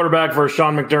rookie quarterback versus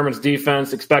Sean McDermott's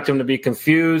defense, expect him to be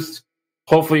confused.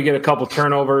 Hopefully you get a couple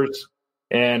turnovers.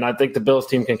 And I think the Bills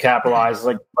team can capitalize.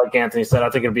 Like Anthony said, I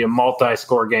think it'll be a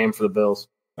multi-score game for the Bills.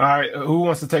 All right, who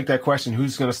wants to take that question?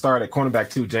 Who's going to start at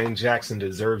cornerback 2? James Jackson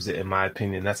deserves it, in my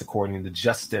opinion. That's according to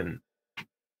Justin.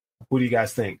 Who do you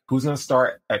guys think? Who's going to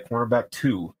start at cornerback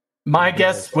 2? My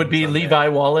guess would be Levi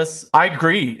Wallace. I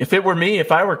agree. If it were me,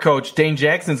 if I were coach, Dane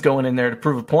Jackson's going in there to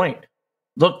prove a point.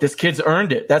 Look, this kid's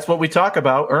earned it. That's what we talk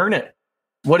about. Earn it.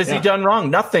 What has he done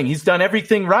wrong? Nothing. He's done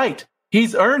everything right.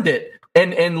 He's earned it.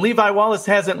 And Levi Wallace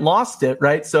hasn't lost it,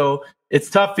 right? So it's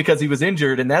tough because he was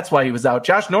injured, and that's why he was out.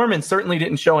 Josh Norman certainly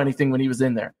didn't show anything when he was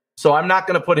in there. So I'm not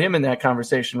going to put him in that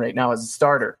conversation right now as a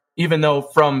starter, even though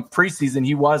from preseason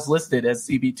he was listed as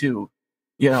CB2,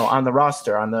 on the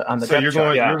roster, on the So you're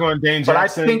going Dane Jackson, but I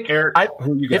think, Eric,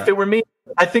 who you got? If it were me,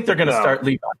 I think they're going to start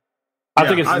Levi. I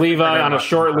think it's Levi on a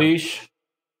short leash.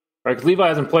 Right, Levi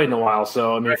hasn't played in a while,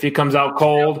 so if he comes out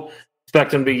cold,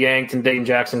 expect him to be yanked and Dane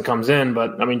Jackson comes in.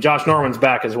 But Josh Norman's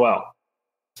back as well,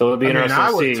 so it'll be interesting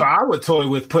to see. I would totally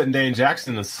with putting Dane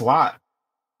Jackson in the slot.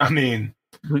 We talked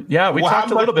a little bit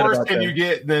about that. How much worse can you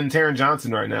get than Taron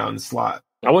Johnson right now in the slot?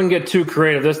 I wouldn't get too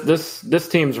creative. This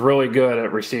team's really good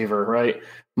at receiver, right?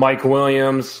 Mike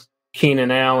Williams, Keenan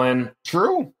Allen.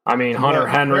 True. Hunter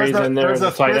Henry's in there as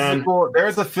a tight end.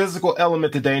 There's a physical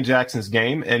element to Dane Jackson's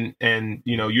game, and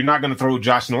you're not going to throw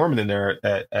Josh Norman in there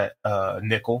at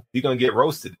nickel. He's going to get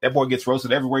roasted. That boy gets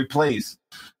roasted everywhere he plays.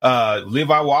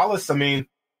 Levi Wallace.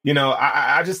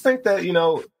 I just think that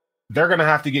they're going to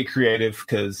have to get creative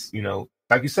because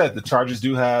like you said, the Chargers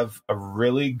do have a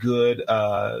really good.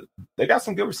 They got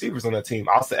some good receivers on that team.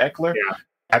 Also Eckler. Yeah.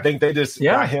 I think they just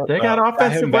got him. They got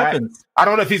offensive weapons. I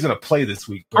don't know if he's going to play this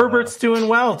week. Herbert's doing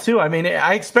well too.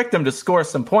 I expect them to score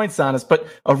some points on us, but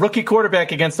a rookie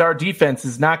quarterback against our defense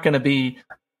is not going to be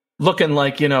looking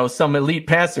like some elite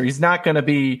passer. He's not going to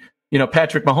be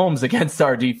Patrick Mahomes against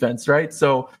our defense, right?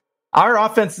 So our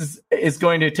offense is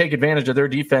going to take advantage of their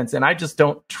defense, and I just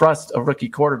don't trust a rookie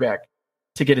quarterback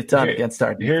to get it done against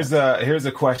our defense. Here's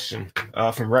a question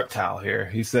from Reptile here.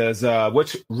 He says,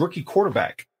 which rookie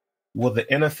quarterback will the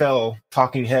NFL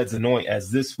talking heads anoint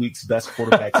as this week's best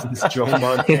quarterback since Joe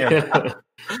Montana?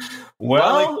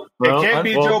 Well, it can't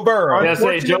be Joe Burrow. Yeah,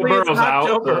 say Joe Burrow's out.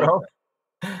 Joe Burrow.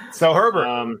 So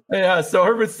Herbert. So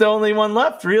Herbert's the only one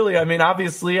left, really.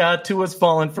 Obviously, Tua's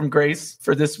fallen from grace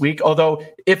for this week. Although,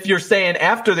 if you're saying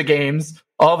after the games,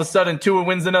 all of a sudden Tua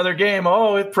wins another game.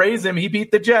 Oh, praise him. He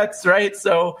beat the Jets, right?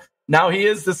 So now he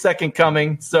is the second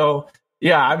coming. So,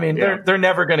 they're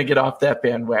never going to get off that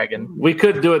bandwagon. We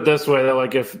could do it this way, though.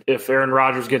 Like if Aaron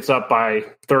Rodgers gets up by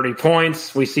 30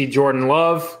 points, we see Jordan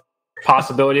Love.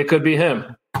 Possibility it could be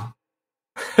him.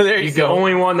 He's the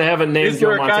only one that haven't named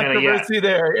Joe Montana yet.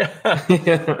 There.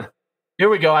 Yeah. Here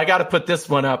we go. I got to put this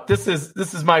one up. This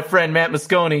is my friend Matt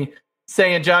Moscone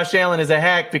saying Josh Allen is a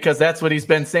hack because that's what he's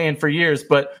been saying for years.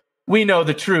 But we know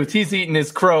the truth. He's eating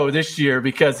his crow this year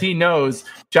because he knows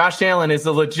Josh Allen is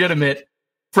a legitimate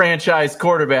franchise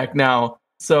quarterback now.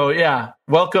 So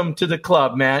welcome to the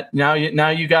club, Matt. Now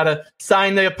you got to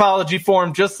sign the apology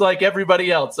form just like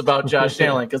everybody else about Josh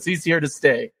Allen because he's here to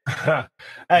stay.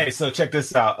 Hey, so check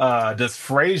this out. Does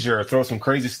Frazier throw some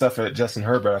crazy stuff at Justin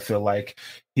Herbert? I feel like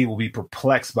he will be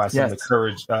perplexed by some of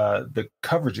the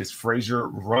coverages Frazier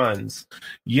runs.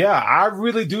 Yeah, I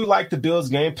really do like the Bills'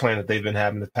 game plan that they've been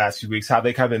having the past few weeks, how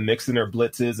they kind of been mixing their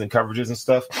blitzes and coverages and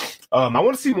stuff. I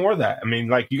want to see more of that.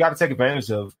 You got to take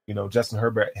advantage of, Justin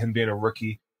Herbert, him being a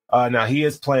rookie. Now, he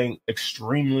is playing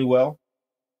extremely well.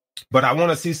 but I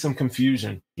want to see some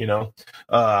confusion. I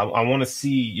want to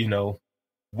see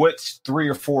which 3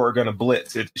 or 4 are going to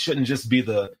blitz. It shouldn't just be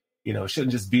the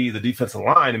defensive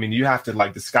line. I mean, you have to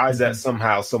like disguise that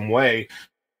somehow, some way.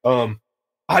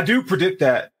 I do predict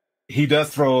that he does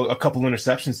throw a couple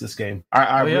interceptions this game.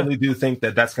 I really do think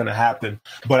that that's going to happen.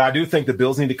 But I do think the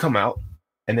Bills need to come out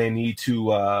and they need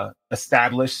to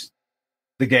establish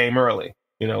the game early.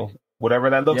 Whatever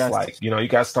that looks like. You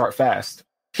got to start fast.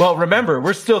 Well, remember,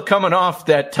 we're still coming off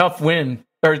that tough win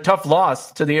or tough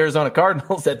loss to the Arizona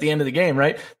Cardinals at the end of the game,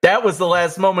 right? That was the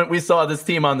last moment we saw this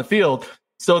team on the field.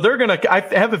 So I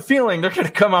have a feeling they're going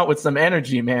to come out with some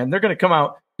energy, man. They're going to come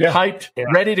out hyped,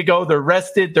 ready to go. They're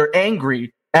rested. They're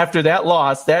angry after that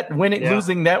loss,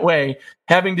 losing that way,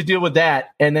 having to deal with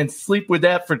that, and then sleep with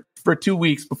that for 2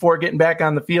 weeks before getting back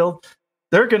on the field.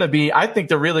 They're going to be, I think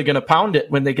they're really going to pound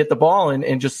it when they get the ball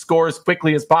and just score as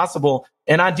quickly as possible.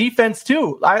 And on defense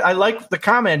too, I like the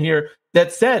comment here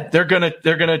that said they're going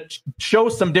to show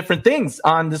some different things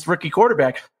on this rookie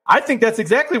quarterback. I think that's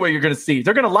exactly what you're going to see.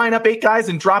 They're going to line up 8 guys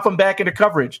and drop them back into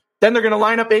coverage. Then they're going to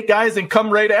line up 8 guys and come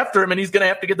right after him, and he's going to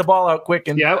have to get the ball out quick.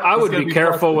 And I would be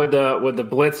careful with the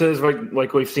blitzes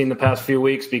like we've seen the past few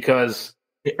weeks, because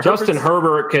Justin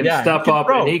Herbert can step up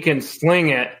and he can sling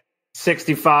it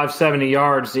 65, 70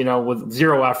 yards, with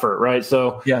zero effort, right?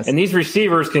 So, and these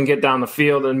receivers can get down the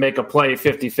field and make a play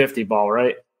 50-50 ball,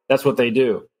 right? That's what they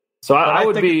do. So I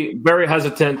would be very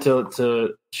hesitant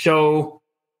to show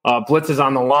blitzes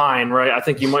on the line, right? I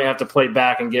think you might have to play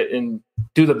back and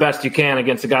do the best you can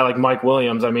against a guy like Mike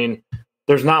Williams. I mean,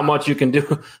 there's not much you can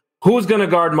do. Who's going to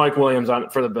guard Mike Williams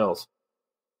for the Bills?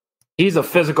 He's a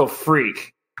physical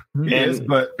freak. He is,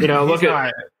 but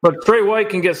but Trey White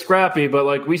can get scrappy, but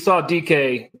like we saw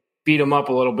DK beat him up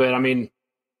a little bit. I mean,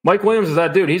 Mike Williams is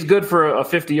that dude. He's good for a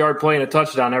 50-yard play and a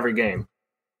touchdown every game.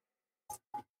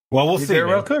 Well, we'll see. Very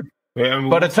well could.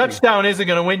 But a touchdown isn't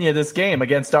going to win you this game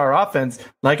against our offense.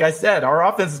 Like I said, our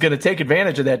offense is going to take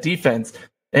advantage of that defense,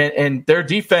 and their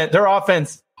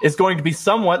offense is going to be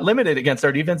somewhat limited against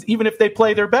our defense, even if they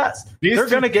play their best. They're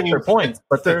going to get their points,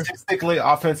 but statistically,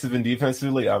 offensive and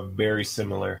defensively are very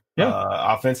similar.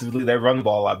 Offensively, they run the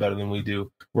ball a lot better than we do.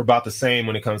 We're about the same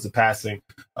when it comes to passing.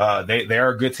 They are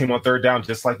a good team on third down,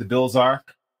 just like the Bills are.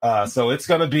 So it's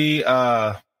going to be, it's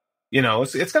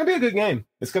going to be a good game.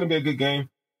 It's going to be a good game.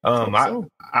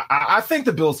 I think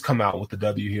the Bills come out with the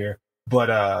W here, but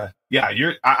I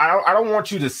don't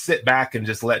want you to sit back and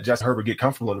just let Justin Herbert get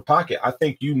comfortable in the pocket. I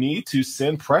think you need to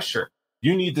send pressure.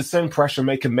 You need to send pressure,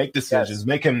 make him make decisions,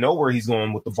 make him know where he's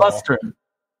going with the ball. Fluster him.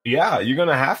 Yeah, you're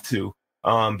gonna have to,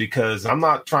 because I'm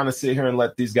not trying to sit here and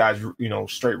let these guys,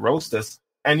 straight roast us.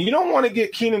 And you don't want to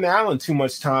get Keenan Allen too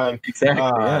much time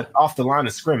off the line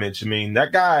of scrimmage. I mean,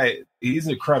 that guy, he's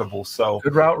incredible. So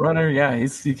good route runner. Yeah,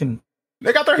 he can.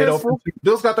 They got their hands full.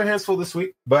 Bills got their hands full this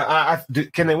week, but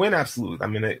can they win? Absolutely. I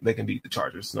mean, they can beat the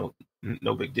Chargers.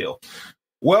 No big deal.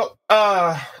 Well,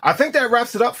 I think that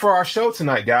wraps it up for our show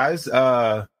tonight, guys.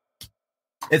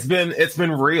 It's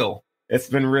been real. It's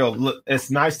been real. Look,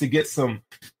 it's nice to get some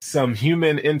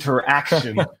human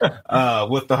interaction with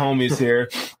the homies here.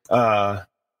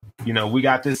 We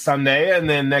got this Sunday, and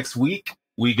then next week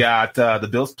we got the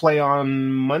Bills play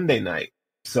on Monday night.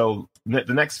 So the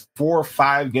next 4 or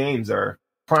 5 games are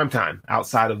primetime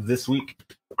outside of this week.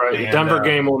 Right. The Denver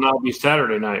game will now be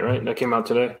Saturday night, right? That came out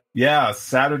today. Yeah,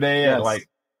 Saturday at like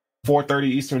 4:30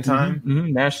 Eastern time.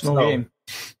 National game.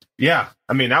 Yeah,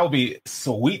 I mean, that would be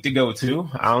sweet to go to.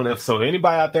 I don't know if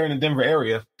anybody out there in the Denver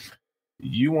area,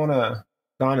 you want to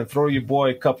go on and throw your boy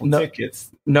a couple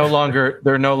tickets. They're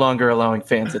no longer allowing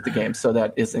fans at the game, so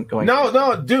that isn't going.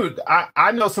 No, dude,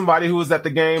 I know somebody who was at the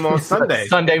game on Sunday.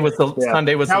 Sunday was the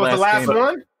last game.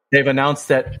 One. They've announced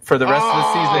that for the rest of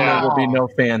the season there will be no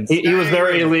fans. He was there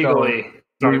illegally.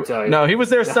 No, he was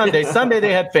there Sunday. Sunday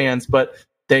they had fans, but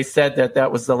they said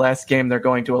that was the last game they're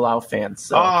going to allow fans.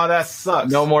 So that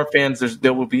sucks. No more fans.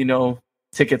 There will be no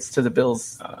tickets to the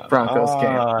Bills Broncos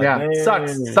game. Yeah,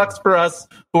 sucks for us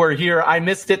who are here. I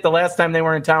missed it the last time they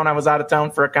were in town. I was out of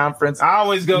town for a conference. I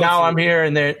always go. Now I'm here,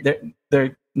 and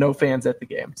there no fans at the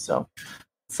game. So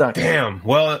sucks. Damn.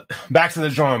 Well, back to the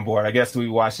drawing board. I guess we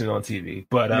watched it on TV.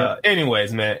 But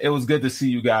anyways, man, it was good to see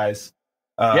you guys.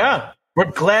 We're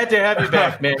glad to have you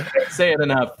back, man. Can't say it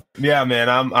enough. Yeah, man.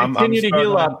 I'm continue to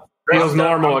heal up. Feels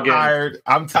normal again.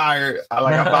 I'm tired.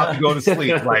 I'm about to go to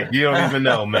sleep. Like, you don't even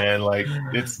know, man. Like,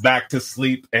 it's back to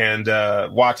sleep and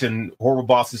watching Horrible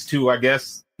Bosses 2, I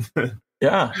guess.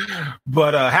 Yeah.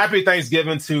 But happy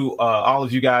Thanksgiving to all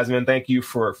of you guys, man. Thank you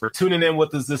for tuning in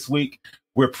with us this week.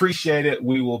 We appreciate it.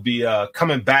 We will be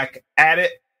coming back at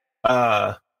it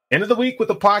end of the week with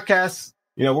the podcast.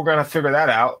 We're going to figure that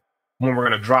out. when we're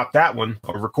gonna drop that one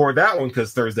or record that one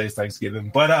because Thursday's Thanksgiving.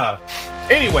 But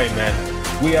anyway,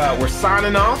 man, we're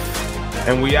signing off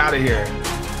and we out of here.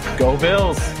 Go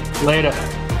Bills.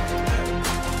 Later.